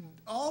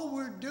all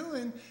we're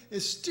doing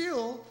is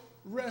still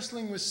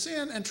wrestling with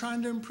sin and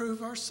trying to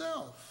improve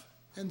ourselves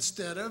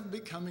instead of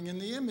becoming in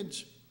the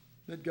image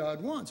that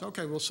God wants.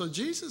 Okay, well, so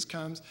Jesus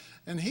comes,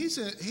 and he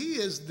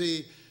is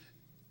the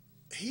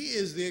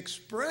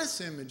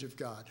express image of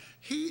God.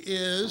 He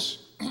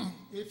is,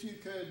 if you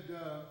could,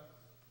 I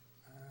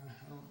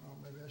don't know,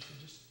 maybe I should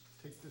just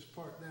take this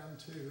part down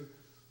too.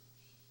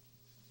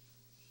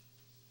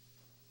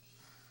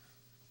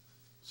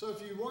 So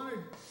if you wanted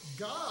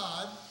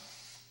God,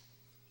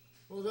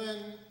 well then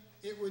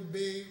it would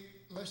be,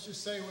 let's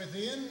just say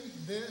within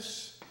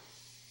this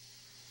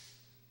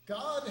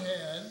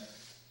Godhead,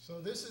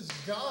 so this is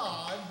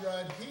God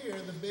right here,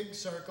 the big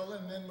circle,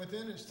 and then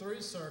within it's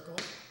three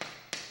circles,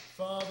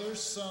 Father,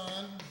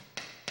 Son,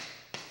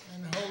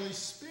 and Holy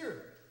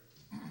Spirit.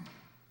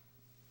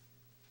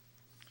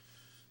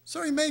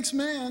 So he makes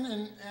man,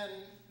 and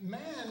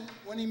man,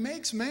 when he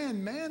makes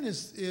man, man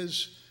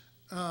is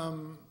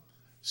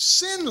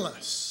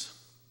sinless.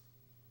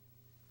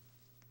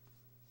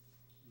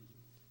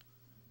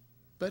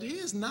 But he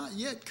has not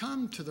yet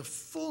come to the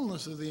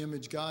fullness of the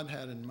image God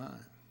had in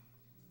mind.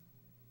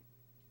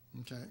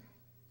 Okay?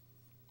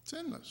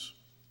 Sinless.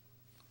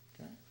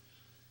 Okay?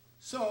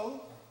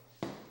 So,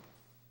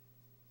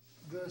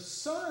 the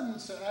Son,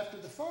 so after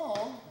the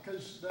fall,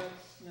 because that,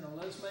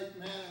 let's make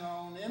man in our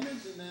own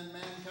image, and then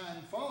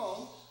mankind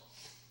falls.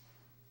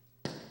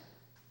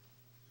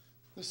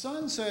 The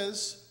Son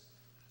says,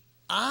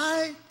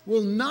 I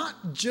will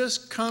not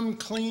just come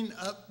clean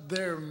up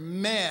their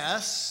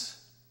mess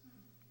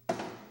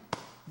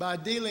by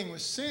dealing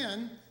with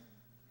sin.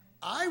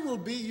 I will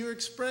be your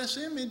express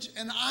image,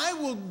 and I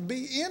will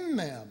be in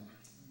them.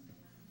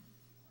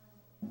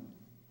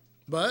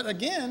 But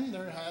again,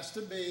 there has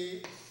to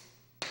be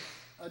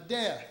a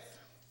death.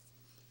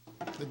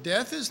 The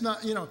death is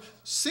not,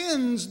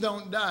 sins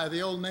don't die.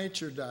 The old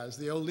nature dies.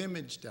 The old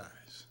image dies.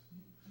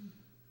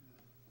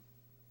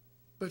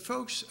 But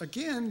folks,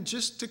 again,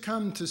 just to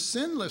come to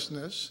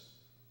sinlessness,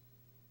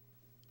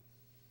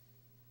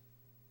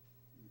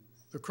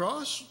 the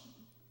cross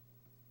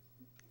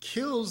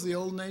kills the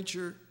old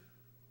nature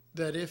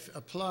that, if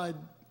applied,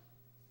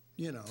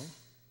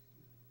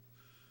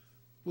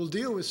 will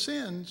deal with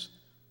sins,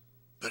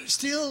 but it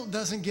still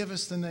doesn't give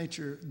us the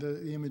nature,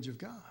 the image of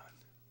God.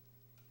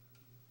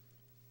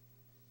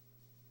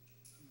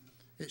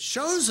 It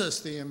shows us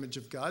the image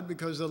of God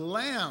because the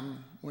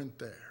Lamb went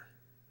there.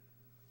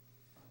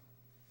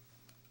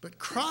 But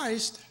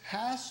Christ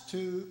has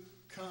to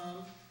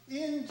come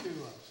into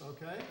us,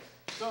 okay?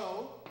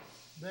 So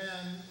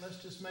then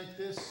let's just make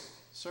this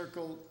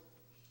circle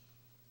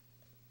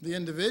the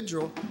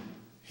individual.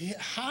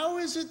 How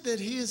is it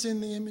that he is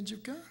in the image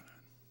of God?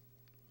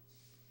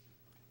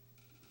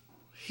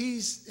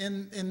 He's,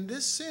 in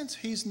this sense,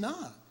 he's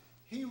not.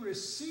 He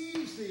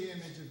receives the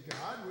image of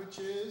God, which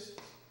is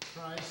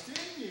Christ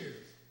in you.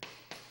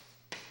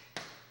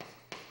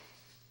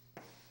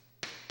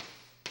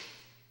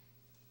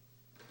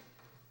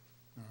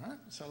 All right,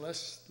 so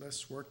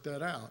let's work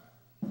that out.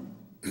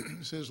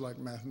 This is like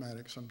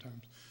mathematics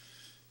sometimes.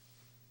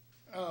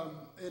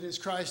 It is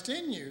Christ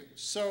in you.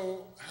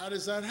 So how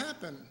does that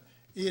happen?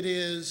 It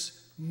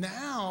is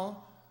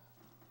now,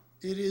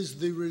 it is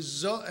the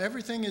result,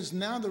 everything is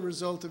now the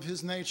result of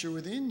his nature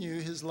within you,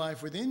 his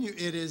life within you.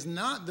 It is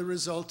not the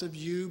result of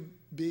you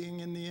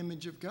being in the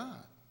image of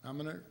God. I'm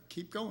going to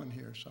keep going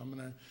here, so I'm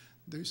going to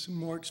do some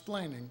more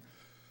explaining.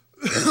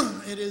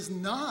 It is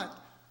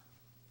not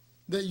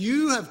that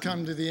you have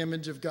come to the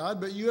image of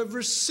God, but you have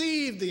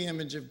received the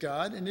image of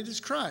God, and it is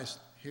Christ.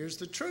 Here's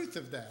the truth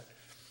of that.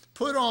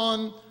 Put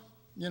on,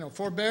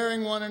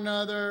 forbearing one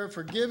another,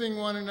 forgiving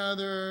one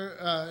another.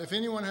 If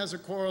anyone has a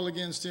quarrel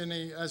against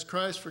any, as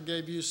Christ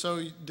forgave you,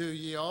 so do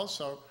ye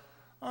also.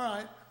 All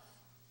right.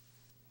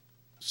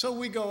 So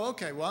we go,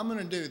 okay, well, I'm going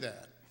to do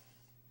that.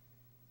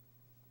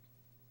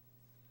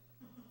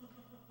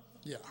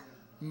 Yeah.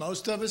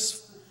 Most of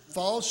us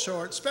fall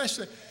short,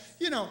 especially,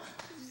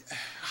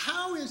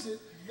 how is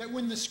it that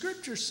when the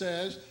scripture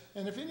says,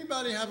 and if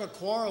anybody have a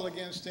quarrel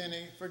against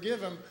any, forgive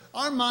them,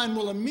 our mind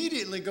will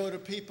immediately go to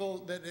people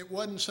that it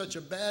wasn't such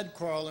a bad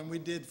quarrel and we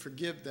did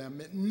forgive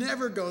them. It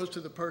never goes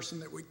to the person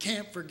that we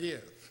can't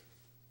forgive.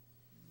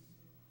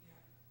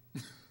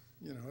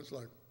 It's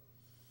like,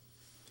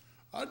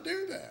 I'd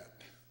do that.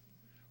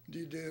 Do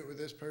you do it with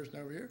this person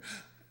over here?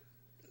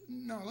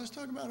 No, let's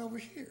talk about over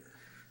here.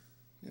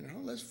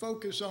 Let's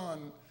focus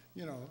on,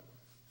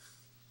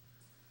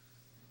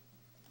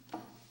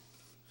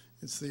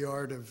 it's the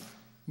art of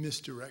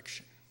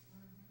misdirection.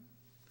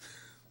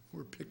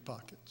 We're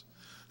pickpockets.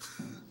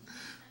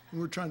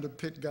 We're trying to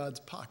pick God's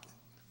pocket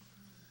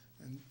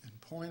and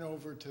point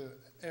over to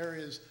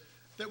areas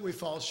that we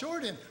fall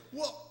short in.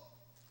 Well,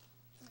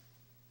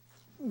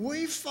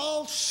 we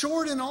fall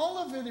short in all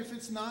of it if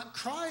it's not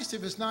Christ,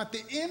 if it's not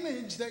the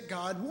image that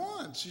God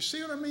wants. You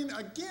see what I mean?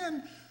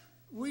 Again,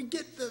 we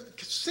get the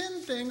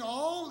sin thing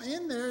all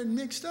in there and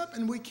mixed up,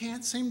 and we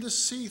can't seem to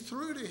see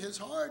through to his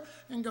heart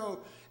and go,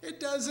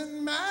 it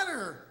doesn't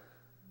matter.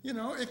 You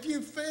know, if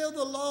you fail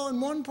the law in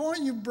one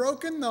point, you've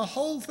broken the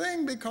whole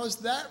thing because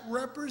that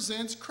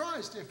represents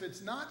Christ. If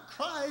it's not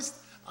Christ,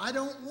 I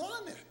don't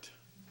want it.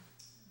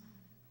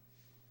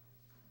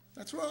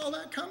 That's where all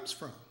that comes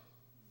from.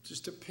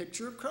 Just a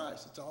picture of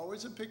Christ. It's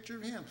always a picture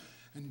of him.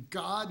 And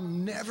God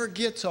never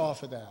gets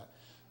off of that.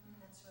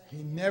 That's right.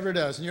 He never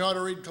does. And you ought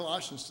to read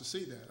Colossians to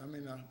see that. I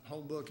mean, the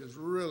whole book is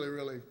really,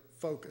 really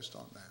focused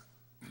on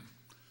that.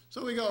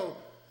 So we go,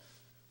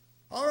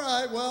 all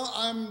right, well,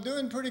 I'm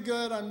doing pretty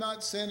good. I'm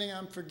not sinning.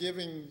 I'm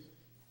forgiving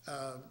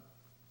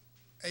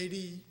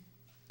 83%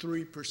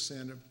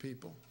 of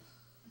people.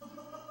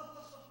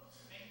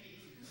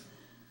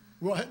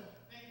 What?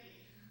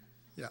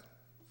 Yeah.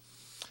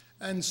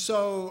 And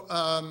so,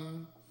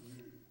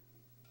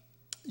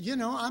 you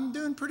know, I'm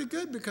doing pretty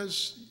good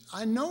because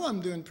I know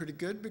I'm doing pretty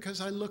good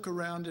because I look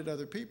around at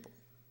other people.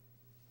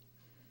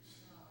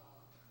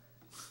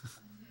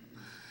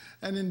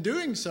 And in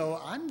doing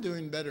so, I'm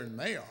doing better than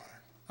they are.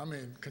 I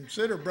mean,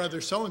 consider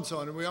brother so-and-so,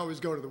 and we always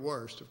go to the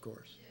worst, of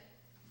course.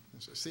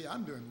 And so, see,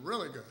 I'm doing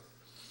really good.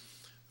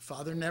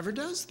 Father never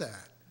does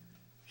that.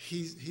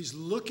 He's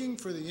looking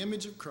for the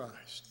image of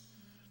Christ,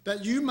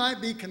 that you might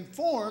be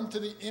conformed to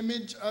the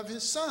image of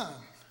his Son.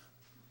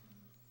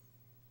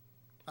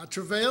 I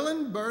travail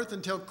in birth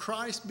until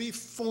Christ be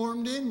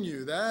formed in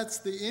you. That's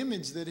the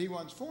image that he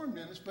wants formed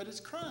in us, but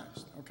it's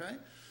Christ, okay?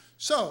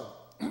 So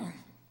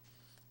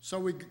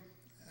we,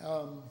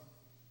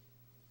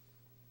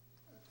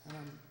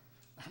 and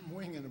I'm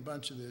winging a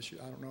bunch of this.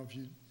 I don't know if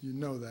you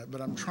know that, but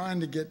I'm trying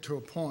to get to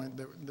a point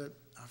that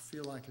I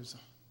feel like is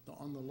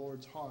on the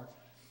Lord's heart.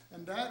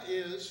 And that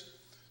is,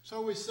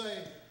 so we say,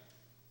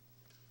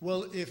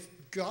 well, if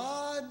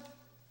God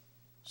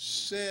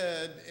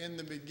said in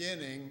the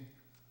beginning,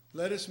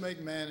 let us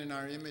make man in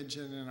our image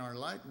and in our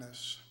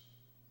likeness,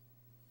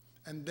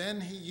 and then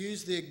he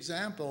used the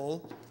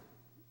example,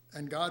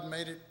 and God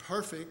made it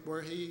perfect,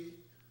 where he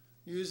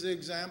used the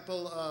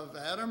example of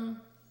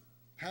Adam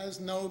has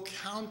no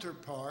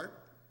counterpart.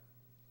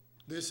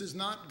 This is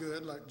not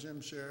good, like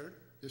Jim shared.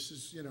 This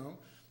is, you know,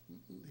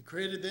 he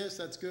created this,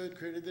 that's good,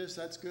 created this,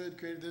 that's good,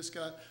 created this,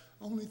 God.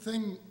 Only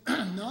thing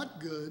not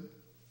good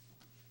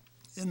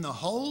in the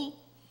whole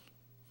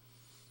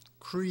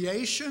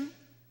creation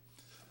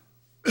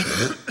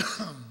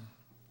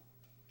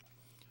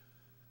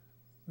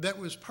that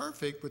was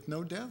perfect with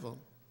no devil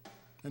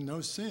and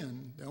no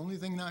sin. The only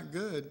thing not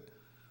good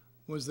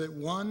was that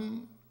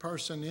one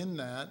person in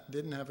that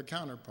didn't have a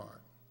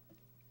counterpart.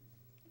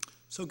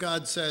 So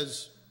God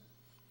says,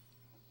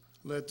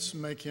 let's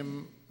make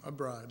him a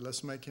bride.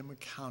 Let's make him a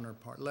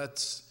counterpart.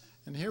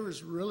 And here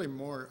is really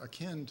more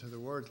akin to the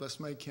word, let's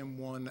make him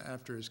one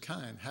after his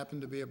kind. Happen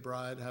to be a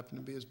bride, happen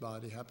to be his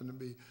body, happen to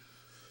be...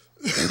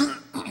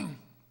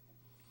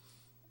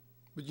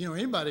 But, you know,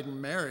 anybody can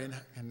marry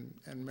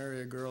and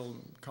marry a girl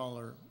and call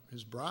her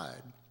his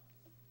bride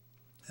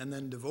and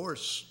then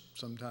divorce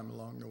sometime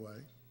along the way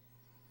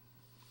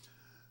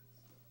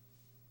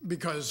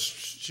because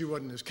she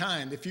wasn't his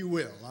kind, if you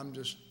will. I'm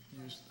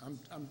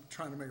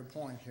trying to make a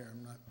point here.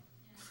 I'm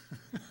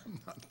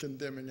not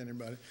condemning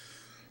anybody.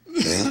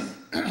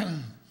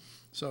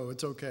 So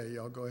it's okay.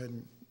 Y'all go ahead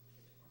and,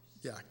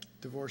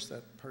 divorce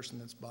that person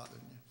that's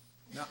bothering you.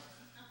 No,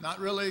 not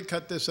really.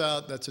 Cut this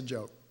out. That's a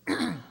joke.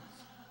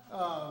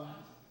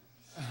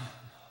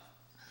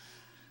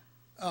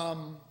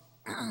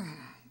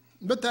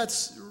 But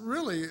that's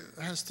really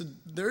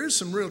there is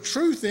some real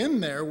truth in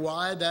there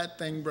why that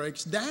thing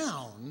breaks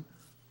down,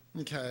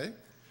 okay?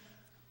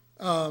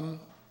 And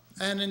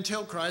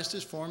until Christ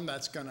is formed,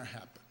 that's going to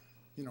happen.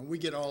 You know, we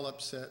get all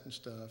upset and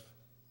stuff.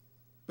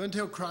 But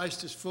until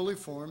Christ is fully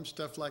formed,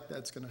 stuff like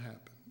that's going to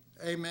happen.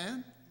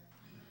 Amen?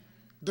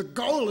 The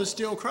goal is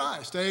still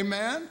Christ.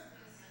 Amen?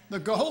 The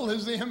goal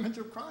is the image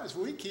of Christ.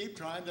 We keep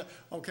trying to,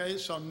 okay,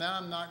 so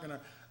now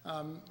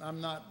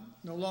I'm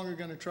no longer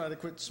going to try to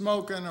quit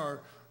smoking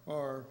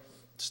or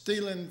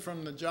stealing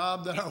from the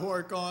job that I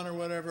work on or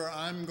whatever.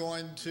 I'm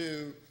going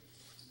to,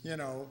 you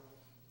know,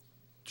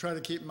 try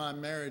to keep my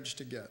marriage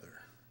together.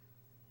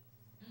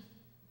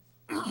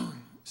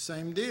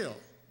 Same deal.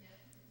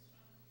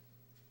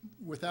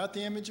 Without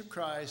the image of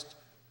Christ,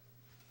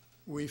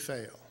 we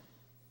fail.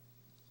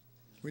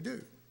 We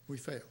do. We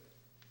fail.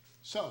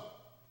 So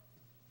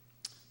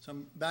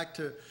I'm back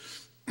to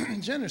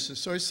Genesis.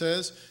 So he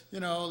says, you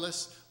know,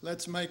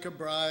 let's make a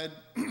bride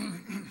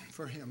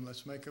for him.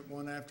 Let's make it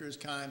one after his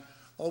kind.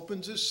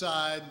 Opens his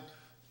side,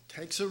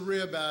 takes a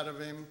rib out of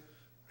him,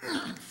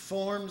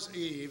 forms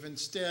Eve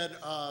instead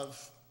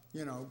of,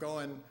 you know,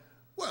 going,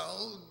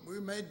 Well, we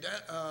made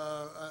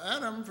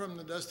Adam from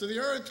the dust of the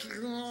earth.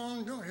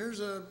 Here's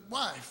a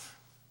wife.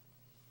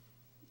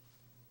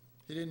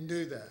 He didn't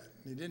do that.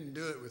 He didn't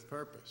do it with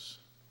purpose.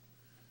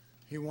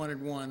 He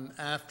wanted one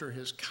after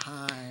his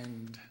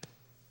kind.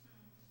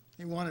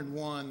 He wanted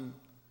one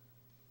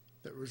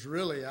that was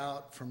really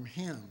out from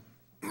him.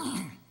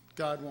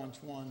 God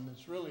wants one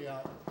that's really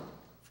out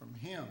from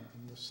him.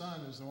 And the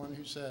Son is the one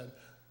who said,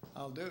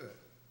 I'll do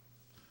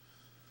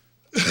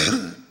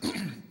it.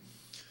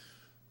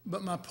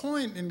 But my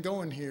point in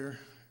going here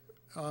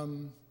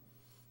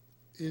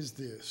is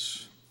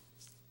this,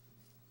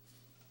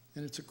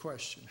 and it's a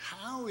question.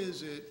 How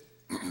is it,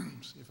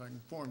 see if I can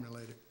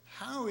formulate it,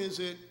 how is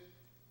it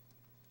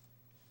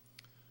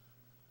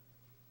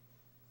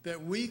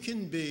that we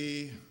can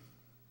be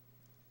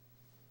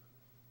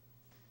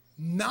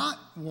not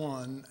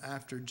one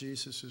after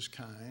Jesus'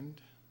 kind,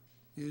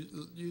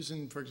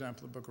 using, for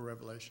example, the book of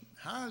Revelation?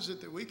 How is it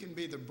that we can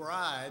be the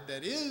bride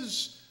that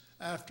is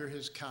after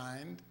his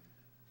kind,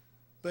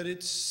 but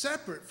it's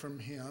separate from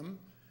him,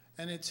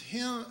 and it's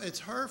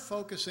her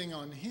focusing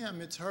on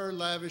him, it's her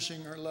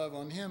lavishing her love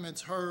on him,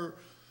 it's her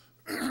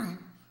do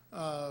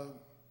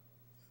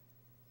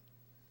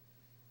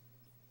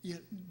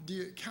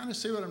you kind of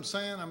see what I'm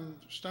saying? I'm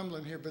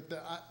stumbling here, but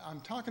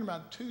I'm talking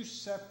about two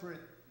separate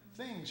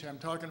things here. I'm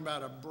talking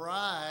about a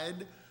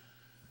bride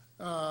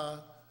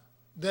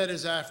that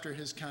is after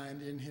his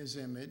kind, in his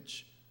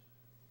image,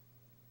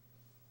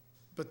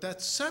 but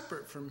that's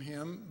separate from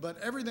him. But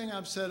everything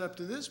I've said up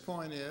to this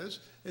point is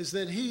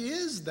that he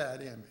is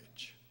that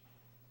image.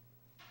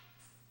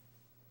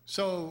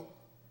 So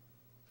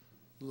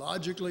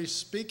logically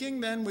speaking,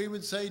 then we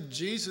would say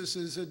Jesus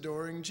is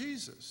adoring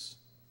Jesus,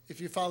 if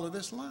you follow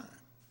this line.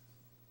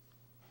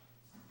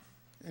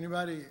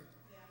 Anybody?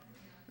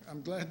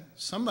 I'm glad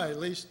somebody at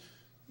least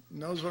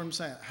knows what I'm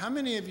saying. How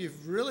many of you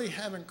really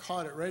haven't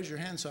caught it? Raise your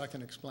hand so I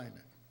can explain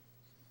it.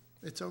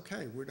 It's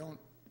okay. We don't,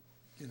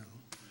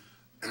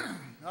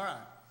 All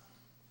right.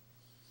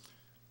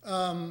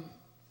 Let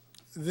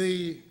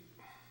me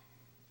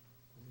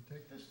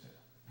take this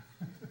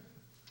down.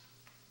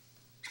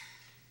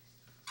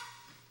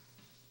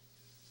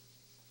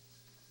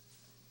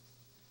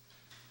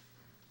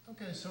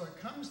 Okay, so it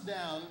comes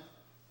down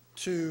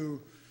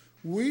to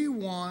we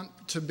want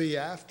to be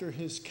after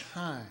his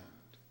kind,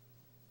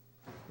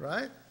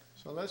 right?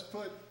 So let's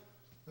put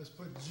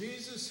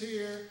Jesus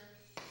here,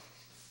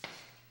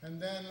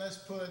 and then let's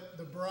put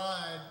the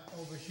bride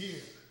over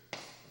here.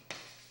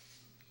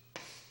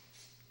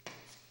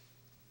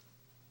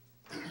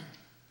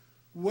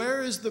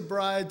 Where is the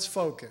bride's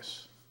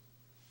focus?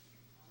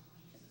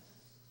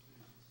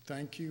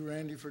 Thank you,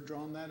 Randy, for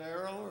drawing that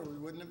arrow, or we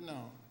wouldn't have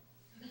known.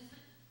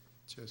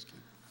 Just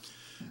kidding.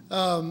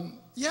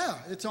 Yeah,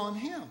 it's on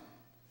him.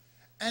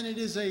 And it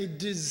is a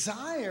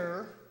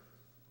desire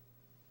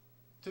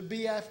to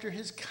be after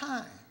his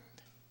kind,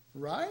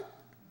 right?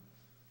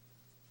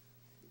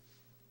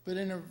 But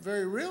in a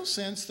very real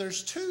sense,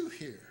 there's two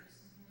here.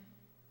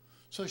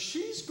 So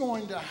she's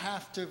going to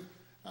have to,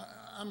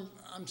 I'm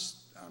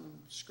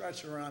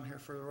scratching around here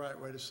for the right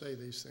way to say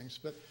these things,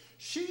 but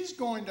she's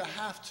going to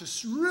have to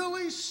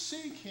really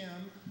seek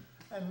him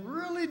and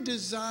really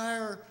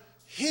desire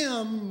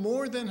him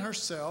more than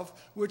herself,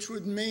 which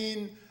would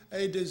mean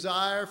a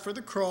desire for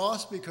the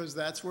cross, because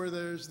that's where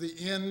there's the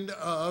end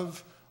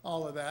of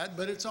all of that.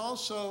 But it's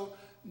also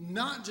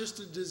not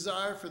just a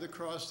desire for the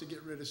cross to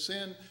get rid of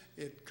sin.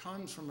 It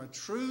comes from a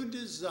true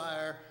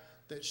desire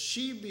that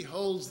she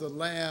beholds the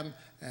Lamb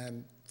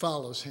and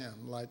follows him,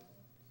 like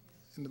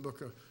in the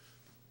book of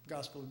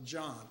Gospel of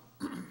John.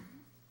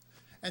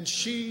 And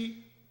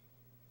she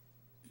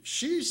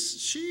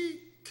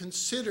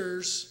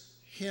considers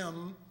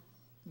him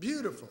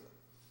beautiful.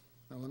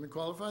 Now let me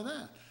qualify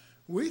that.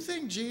 We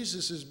think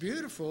Jesus is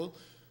beautiful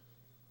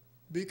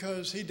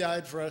because he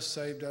died for us,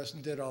 saved us,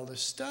 and did all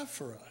this stuff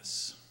for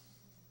us.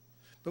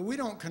 But we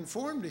don't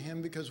conform to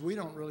him because we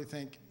don't really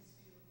think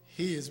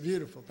he is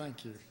beautiful.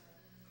 Thank you.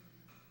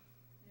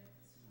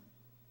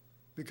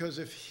 Because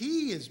if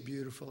he is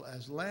beautiful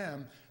as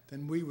Lamb,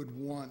 then we would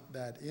want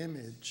that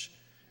image.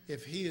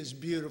 If he is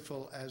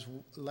beautiful as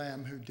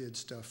Lamb who did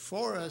stuff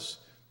for us,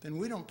 then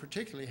we don't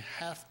particularly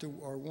have to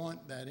or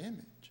want that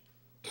image.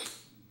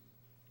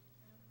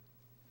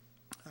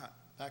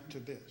 Back to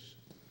this.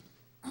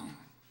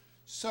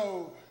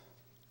 So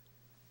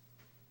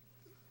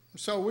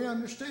we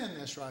understand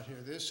this right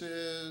here. This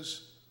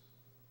is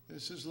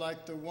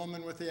like the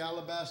woman with the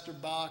alabaster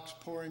box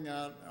pouring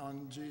out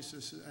on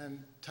Jesus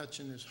and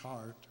touching his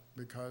heart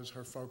because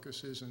her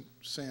focus isn't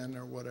sin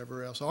or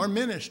whatever else, or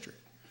ministry.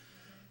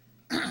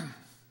 All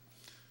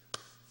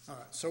right,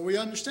 so we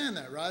understand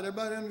that, right?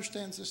 Everybody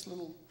understands this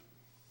little,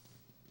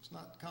 it's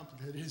not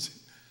complicated, is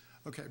it?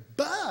 Okay,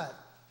 but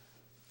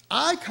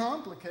I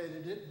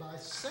complicated it by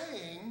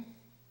saying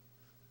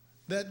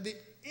that the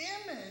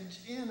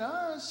image in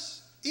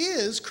us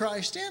is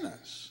Christ in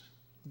us.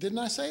 Didn't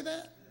I say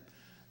that?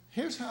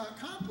 Here's how it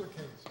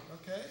complicates it,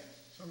 okay?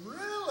 So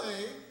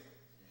really,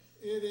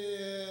 it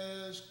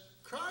is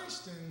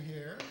Christ in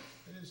here.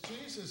 It is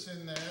Jesus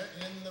in there,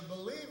 in the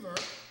believer,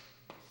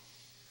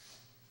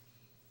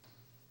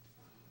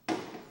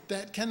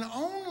 that can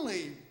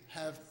only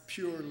have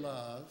pure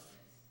love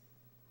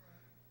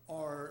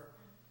or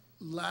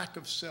lack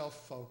of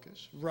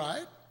self-focus,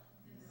 right?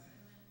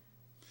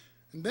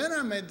 And then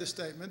I made the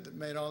statement that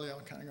made all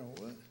y'all kind of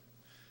go, what?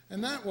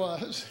 And that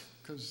was,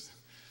 because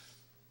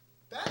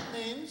that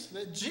means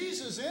that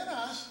Jesus in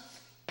us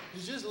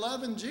is just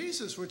loving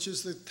Jesus, which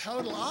is the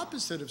total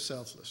opposite of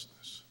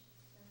selflessness.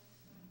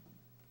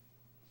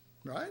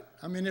 Right?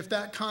 I mean, if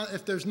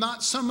there's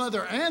not some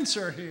other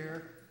answer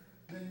here,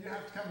 then you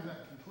have to come to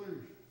that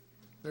conclusion.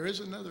 There is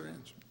another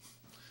answer.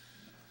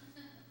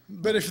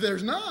 But if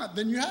there's not,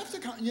 then you have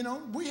to,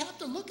 we have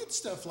to look at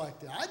stuff like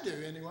that. I do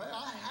anyway.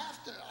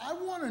 I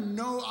want to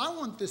know, I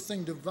want this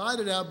thing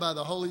divided out by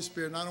the Holy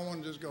Spirit, and I don't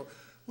want to just go,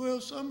 well,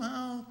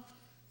 somehow,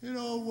 it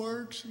all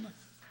works, and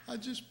I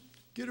just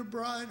get a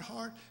bright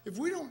heart. If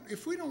we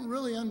don't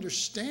really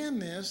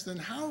understand this, then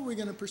how are we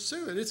going to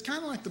pursue it? It's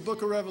kind of like the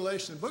book of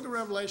Revelation. The book of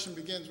Revelation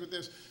begins with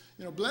this,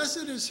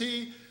 blessed is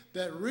he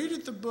that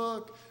readeth the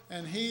book,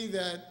 and he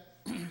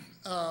that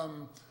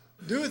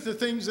doeth the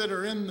things that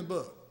are in the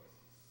book.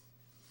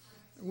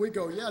 We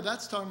go, yeah,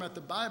 that's talking about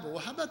the Bible. Well,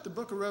 how about the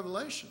book of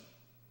Revelation?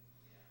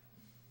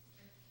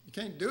 You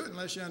can't do it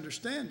unless you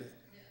understand it.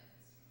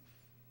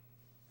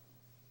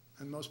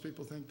 And most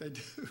people think they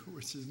do,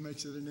 which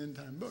makes it an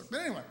end-time book.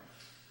 But anyway,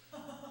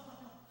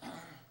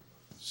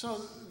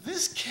 so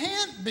this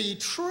can't be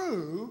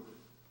true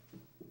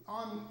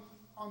on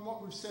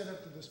what we've said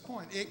up to this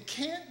point. It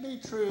can't be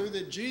true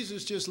that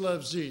Jesus just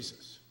loves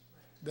Jesus.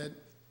 That,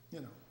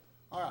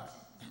 all right.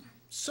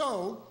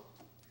 So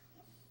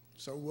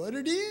what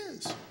it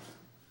is.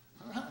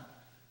 All right.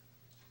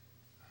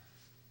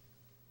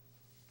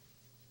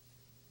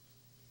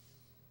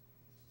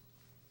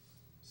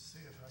 See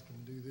if I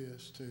can do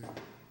this too.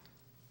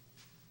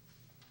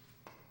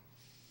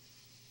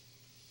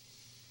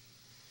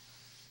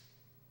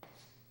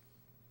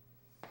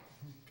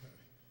 Okay.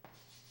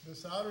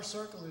 This outer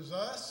circle is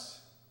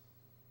us.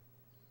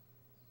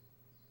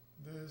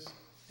 This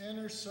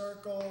inner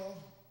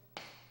circle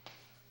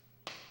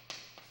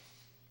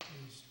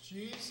is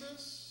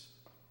Jesus.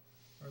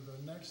 Or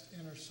the next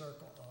inner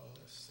circle. Oh,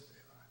 let's see.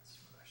 That's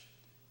what I should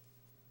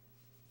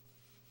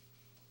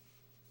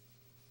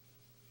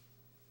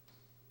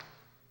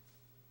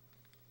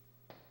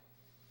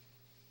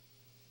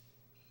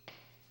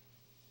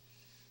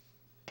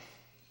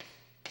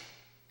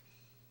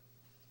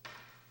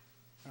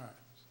do. All right.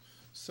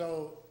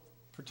 So,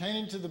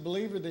 pertaining to the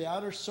believer, the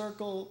outer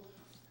circle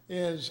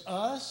is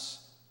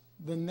us.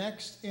 The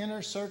next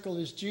inner circle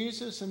is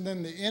Jesus. And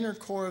then the inner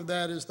core of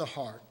that is the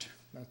heart.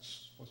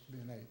 That's supposed to be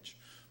an H.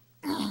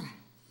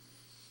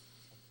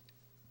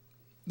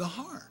 The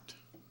heart.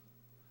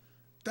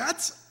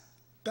 That's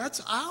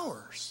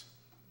ours.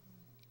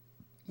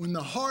 When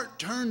the heart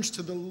turns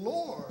to the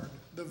Lord,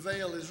 the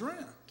veil is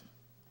rent.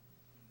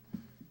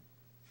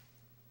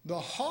 The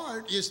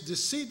heart is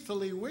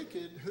deceitfully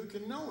wicked. Who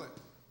can know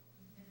it?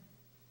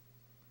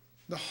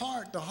 The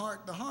heart, the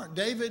heart, the heart.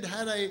 David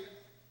had a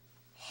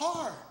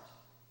heart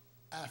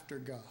after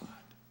God.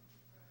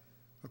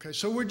 Okay,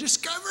 so we're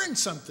discovering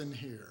something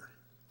here,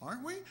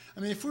 aren't we?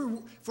 I mean, if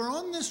we're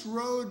on this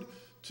road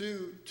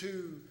to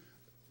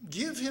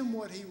give him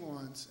what he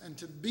wants and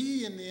to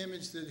be in the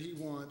image that he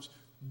wants,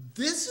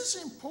 this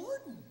is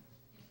important.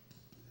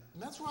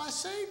 And that's why I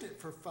saved it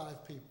for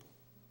 5 people.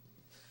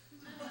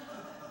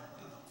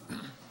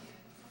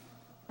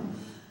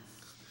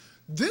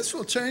 This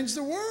will change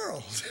the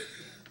world.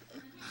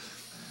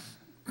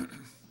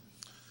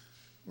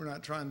 We're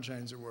not trying to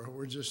change the world.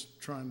 We're just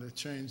trying to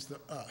change the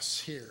us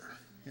here,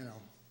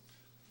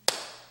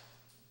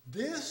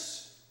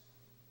 This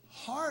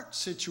heart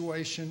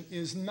situation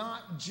is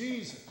not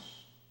Jesus.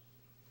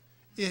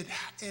 It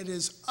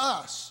is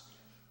us.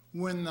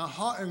 When the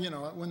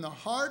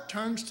heart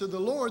turns to the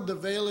Lord, the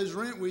veil is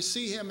rent. We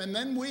see him, and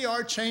then we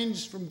are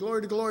changed from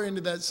glory to glory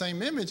into that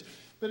same image.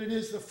 But it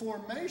is the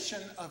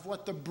formation of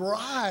what the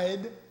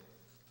bride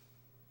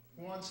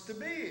wants to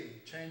be,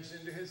 changed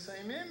into his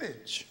same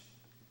image.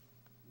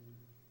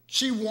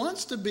 She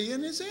wants to be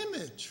in his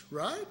image,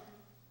 right?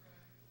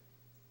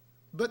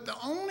 But the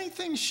only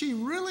thing she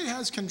really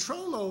has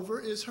control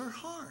over is her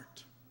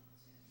heart.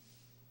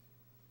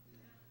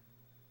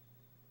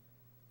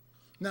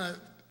 Now,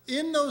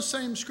 in those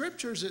same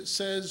scriptures, it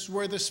says,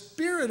 where the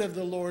Spirit of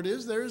the Lord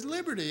is, there is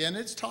liberty. And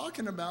it's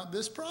talking about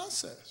this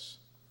process.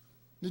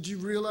 Did you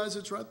realize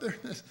it's right there?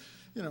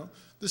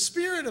 The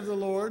Spirit of the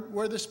Lord,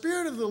 where the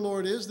Spirit of the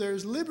Lord is, there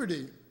is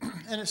liberty.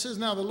 And it says,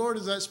 now the Lord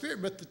is that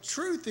Spirit. But the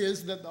truth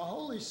is that the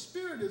Holy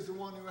Spirit is the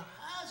one who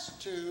has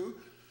to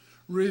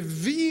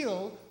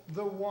reveal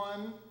the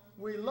one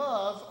we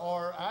love,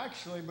 or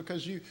actually,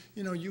 because you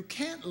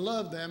can't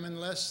love them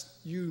unless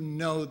you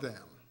know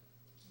them.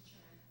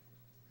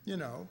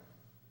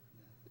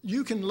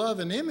 You can love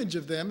an image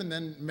of them and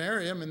then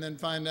marry them and then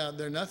find out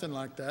they're nothing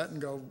like that and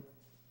go,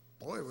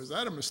 boy, was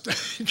that a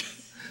mistake?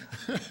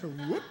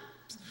 Whoops.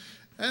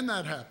 And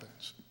that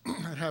happens.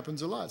 That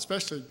happens a lot,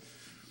 especially,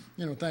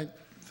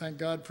 thank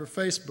God for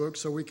Facebook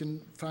so we can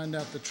find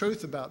out the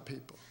truth about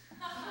people.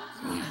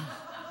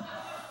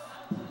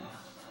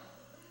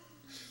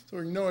 So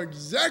we know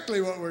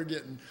exactly what we're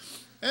getting.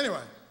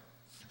 Anyway,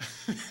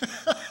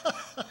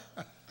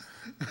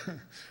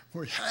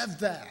 we have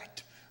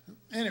that.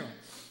 Anyway,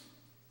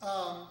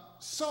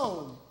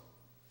 so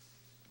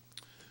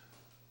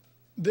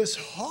this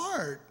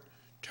heart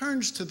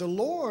turns to the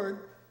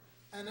Lord,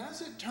 and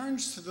as it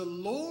turns to the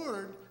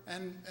Lord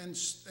and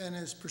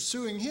is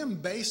pursuing Him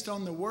based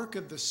on the work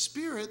of the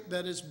Spirit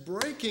that is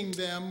breaking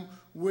them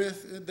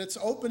with, that's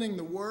opening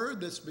the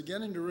Word, that's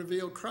beginning to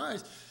reveal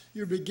Christ,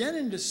 you're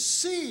beginning to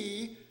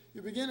see,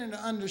 you're beginning to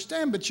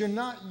understand, but you're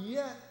not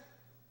yet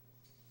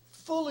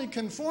fully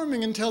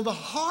conforming until the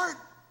heart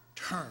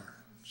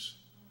turns.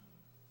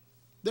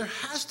 There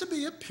has to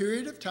be a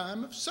period of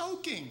time of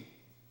soaking.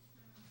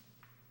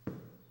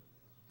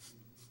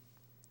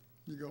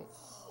 You go,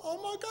 oh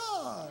my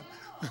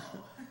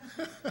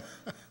God.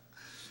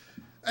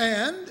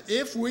 And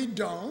if we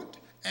don't,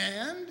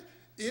 and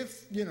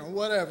if,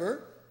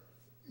 whatever.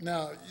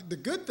 Now, the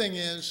good thing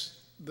is,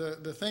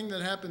 the thing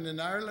that happened in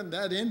Ireland,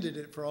 that ended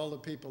it for all the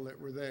people that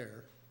were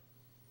there.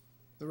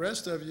 The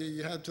rest of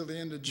you had till the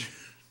end of June.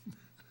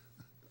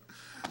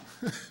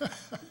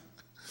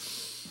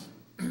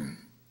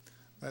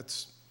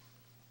 That's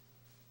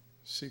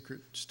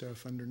secret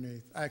stuff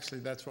underneath.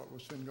 Actually, that's what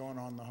was been going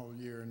on the whole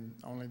year, and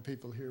only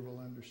people here will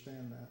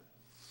understand that.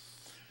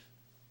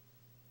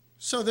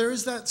 So there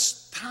is that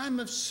time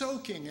of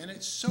soaking, and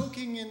it's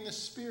soaking in the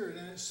Spirit,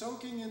 and it's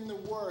soaking in the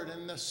Word,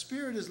 and the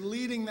Spirit is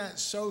leading that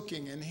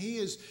soaking, and He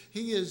is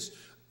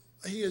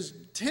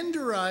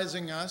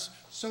tenderizing us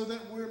so that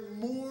we're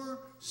more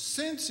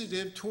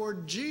sensitive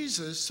toward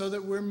Jesus, so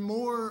that we're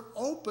more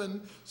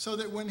open, so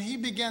that when He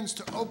begins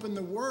to open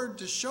the Word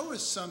to show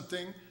us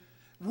something,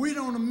 we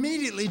don't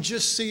immediately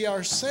just see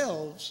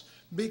ourselves,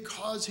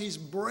 because He's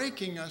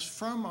breaking us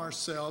from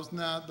ourselves.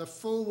 Now, the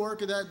full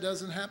work of that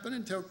doesn't happen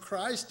until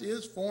Christ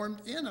is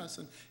formed in us,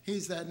 and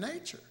He's that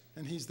nature,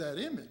 and He's that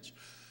image.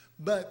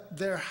 But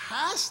there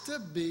has to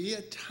be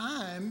a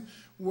time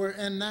where,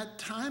 and that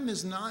time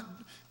is not,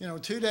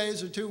 2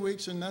 days or 2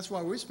 weeks, and that's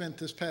why we spent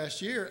this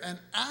past year. And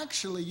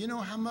actually,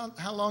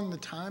 how long the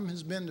time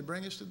has been to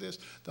bring us to this?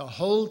 The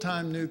whole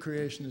time New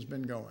Creation has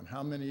been going.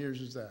 How many years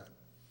is that?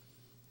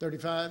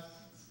 35?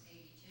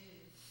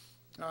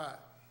 82. All right.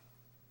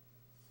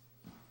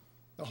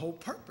 The whole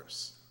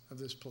purpose of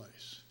this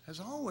place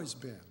has always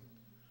been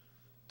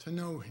to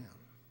know Him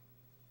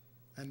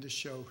and to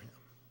show Him.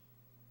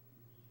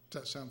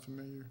 Does that sound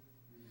familiar?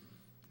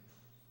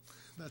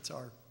 That's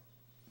our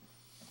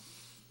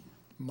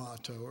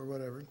motto or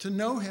whatever. To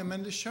know Him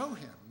and to show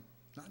Him.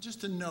 Not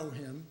just to know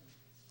Him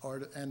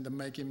and to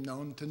make Him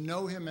known, to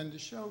know Him and to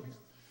show Him.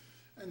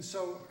 And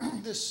so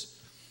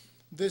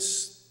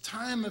this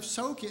time of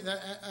soaking,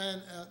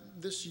 and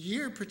this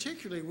year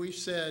particularly, we've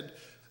said,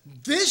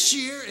 this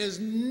year is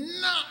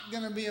not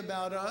going to be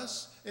about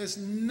us. It's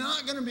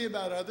not going to be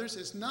about others.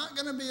 It's not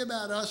going to be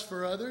about us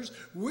for others.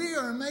 We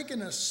are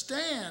making a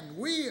stand.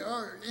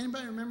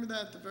 Anybody remember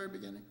that at the very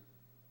beginning?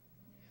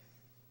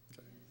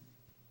 Okay.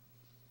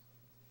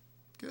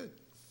 Good.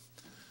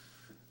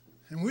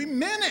 And we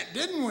meant it,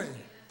 didn't we?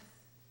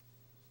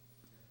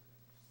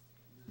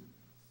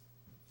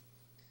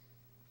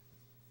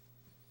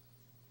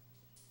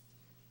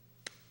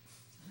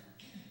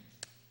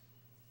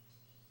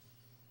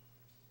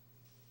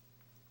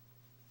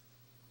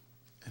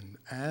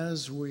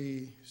 As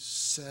we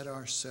set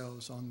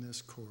ourselves on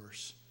this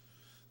course,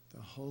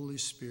 the Holy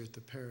Spirit,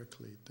 the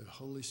Paraclete, the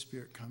Holy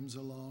Spirit comes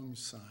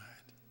alongside,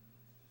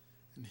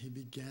 and He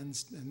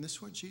begins, and this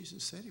is what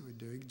Jesus said He would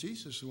do.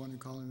 Jesus is the one who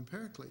called Him the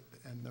Paraclete,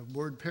 and the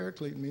word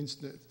Paraclete means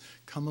to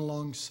come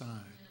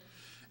alongside.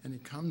 And He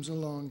comes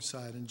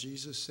alongside, and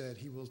Jesus said,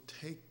 He will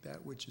take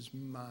that which is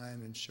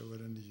mine and show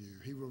it unto you.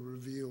 He will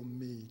reveal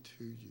me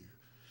to you.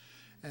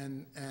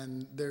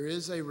 And there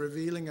is a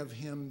revealing of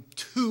Him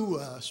to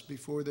us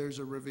before there's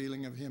a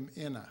revealing of Him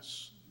in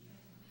us.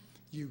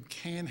 You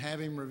can't have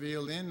Him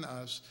revealed in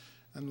us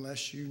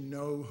unless you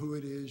know who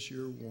it is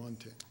you're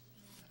wanting.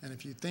 And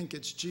if you think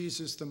it's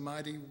Jesus, the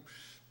mighty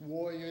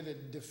warrior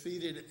that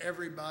defeated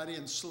everybody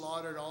and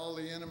slaughtered all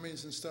the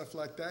enemies and stuff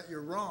like that,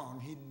 you're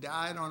wrong. He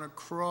died on a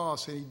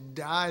cross. He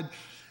died.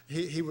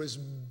 He was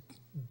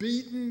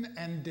beaten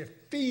and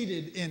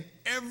defeated in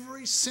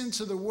every sense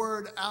of the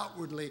word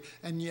outwardly,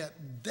 and yet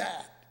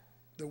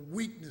the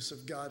weakness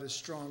of God is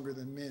stronger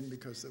than men,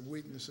 because the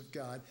weakness of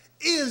God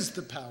is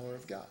the power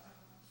of God.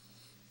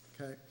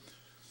 Okay?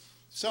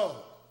 So,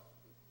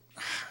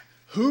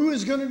 who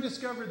is going to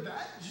discover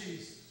that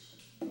Jesus?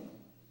 I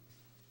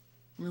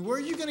mean, where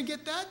are you going to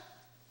get that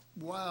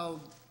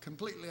wild,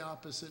 completely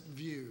opposite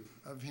view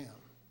of Him?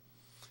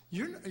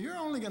 You're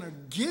only going to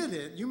get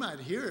it, you might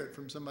hear it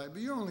from somebody,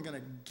 but you're only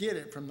going to get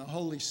it from the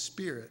Holy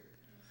Spirit.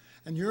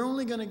 And you're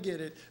only going to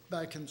get it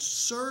by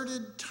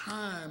concerted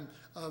time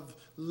of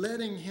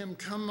letting Him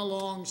come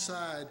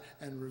alongside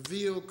and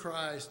reveal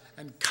Christ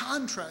and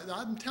contrast.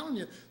 I'm telling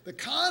you, the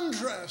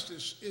contrast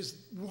is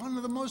one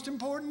of the most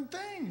important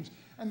things.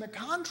 And the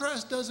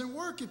contrast doesn't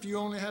work if you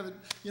only have it,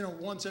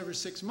 once every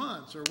 6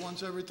 months or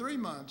once every 3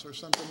 months or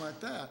something like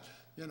that,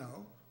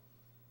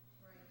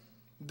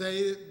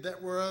 They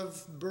that were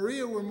of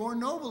Berea were more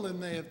noble than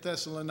they of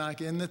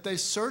Thessalonica, in that they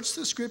searched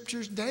the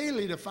scriptures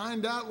daily to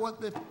find out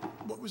what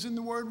was in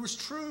the word was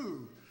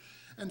true.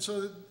 And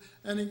so,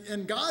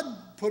 and God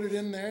put it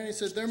in there, and he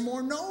said, they're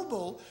more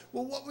noble.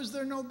 Well, what was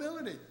their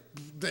nobility?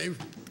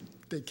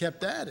 They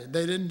kept at it.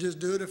 They didn't just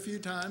do it a few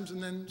times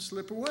and then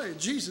slip away.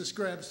 Jesus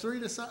grabs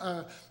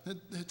 12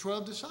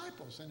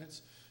 disciples, and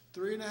it's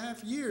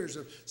 3.5 years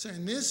of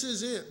saying, this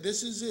is it,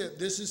 this is it,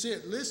 this is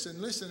it. Listen,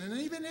 listen. And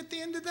even at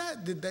the end of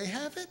that, did they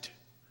have it?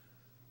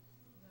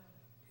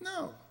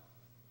 No.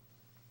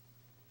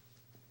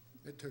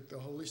 It took the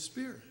Holy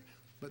Spirit,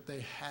 but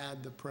they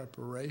had the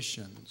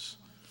preparations.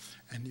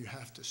 And you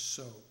have to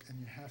soak, and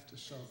you have to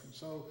soak. And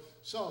so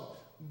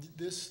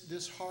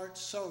this heart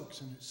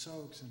soaks, and it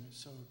soaks, and it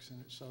soaks, and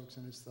it soaks,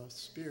 and it's the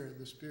Spirit.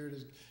 The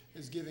Spirit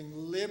is giving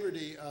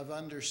liberty of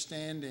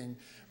understanding,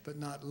 but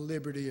not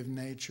liberty of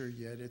nature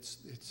yet.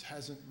 It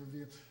hasn't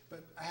revealed.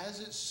 But as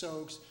it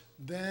soaks,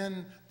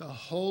 then the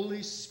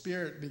Holy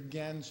Spirit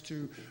begins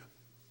to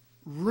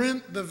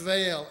rent the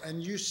veil,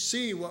 and you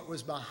see what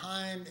was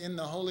behind in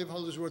the Holy of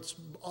Holies, what's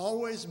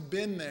always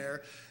been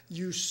there.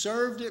 You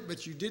served it,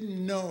 but you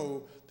didn't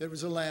know there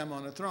was a lamb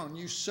on a throne.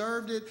 You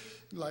served it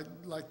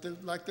like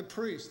the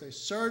priests. They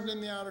served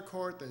in the outer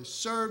court. They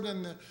served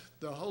in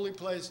the holy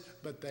place,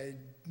 but they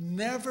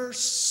never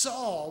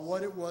saw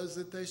what it was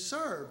that they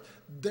served.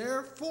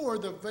 Therefore,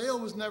 the veil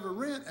was never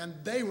rent, and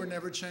they were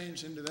never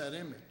changed into that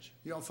image.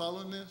 You all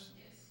following this?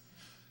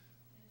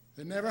 Yes.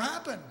 It never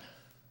happened.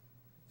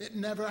 It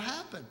never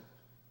happened.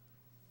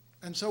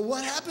 And so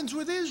what happens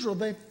with Israel?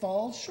 They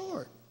fall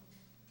short.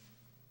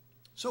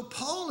 So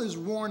Paul is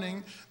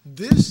warning,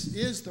 this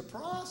is the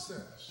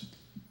process.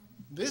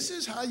 This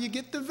is how you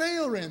get the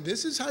veil rent.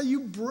 This is how you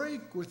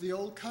break with the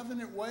old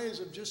covenant ways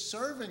of just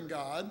serving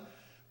God,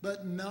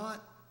 but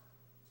not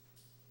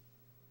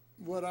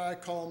what I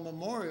call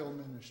memorial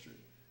ministry.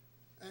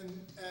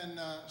 And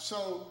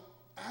so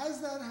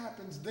as that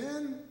happens,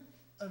 then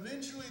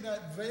eventually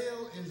that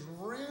veil is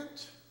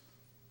rent,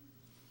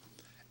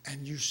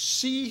 and you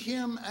see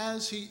him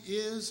as he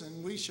is,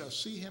 and we shall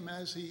see him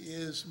as he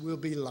is. We'll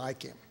be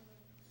like him.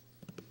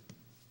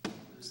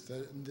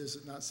 Does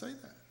it not say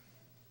that?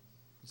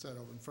 What's that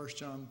over in 1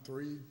 John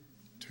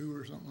 3:2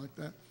 or something like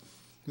that?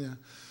 Yeah.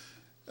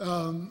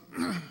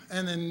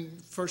 And then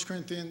 1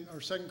 Corinthians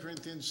or 2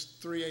 Corinthians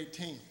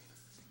 3:18.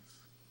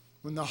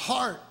 When the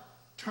heart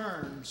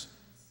turns,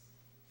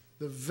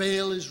 the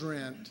veil is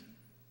rent,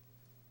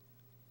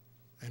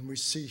 and we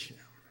see him.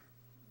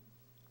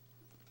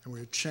 And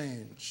we're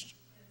changed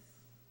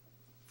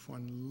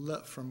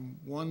from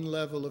one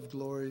level of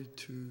glory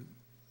to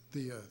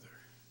the other.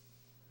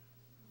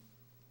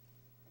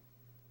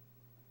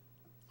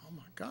 Oh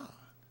my God.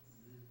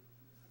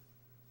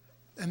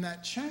 And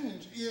that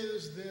change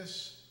is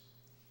this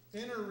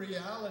inner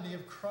reality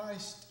of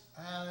Christ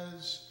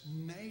as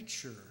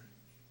nature.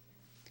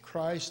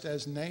 Christ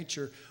as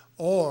nature,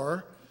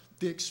 or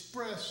the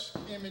express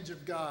image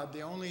of God,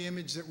 the only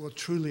image that will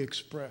truly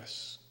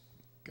express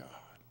God.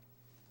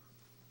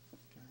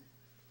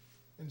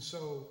 And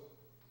so,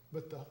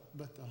 but the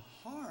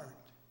heart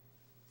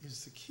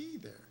is the key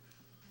there.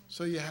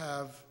 So you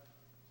have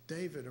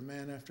David, a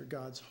man after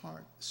God's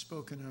heart,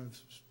 spoken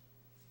of,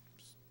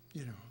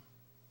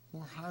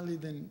 more highly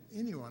than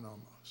anyone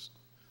almost.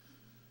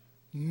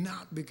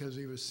 Not because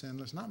he was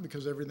sinless, not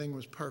because everything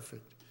was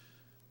perfect,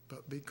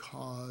 but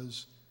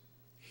because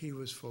he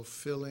was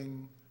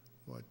fulfilling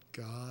what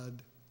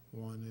God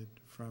wanted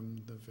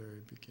from the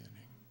very beginning.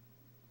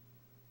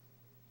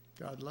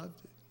 God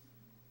loved it.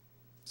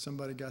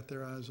 Somebody got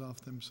their eyes off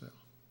themselves.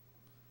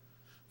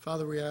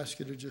 Father, we ask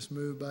you to just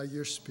move by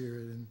your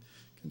Spirit and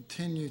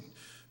continue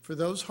for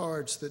those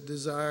hearts that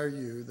desire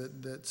you,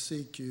 that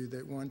seek you,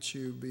 that want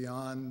you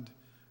beyond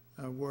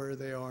where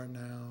they are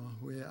now.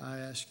 I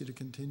ask you to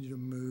continue to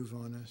move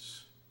on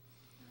us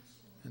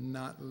and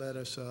not let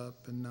us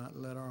up and not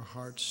let our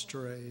hearts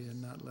stray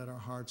and not let our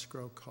hearts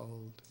grow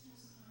cold,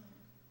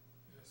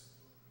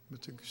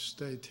 but to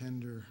stay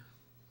tender.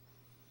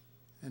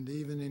 And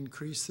even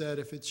increase that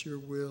if it's your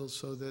will,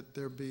 so that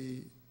there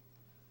be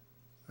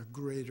a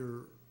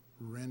greater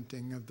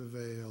renting of the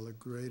veil, a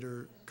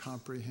greater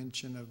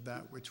comprehension of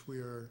that which we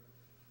are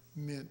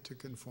meant to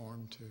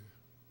conform to.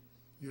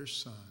 Your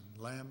Son,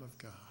 Lamb of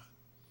God.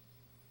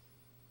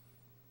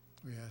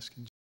 We ask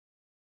in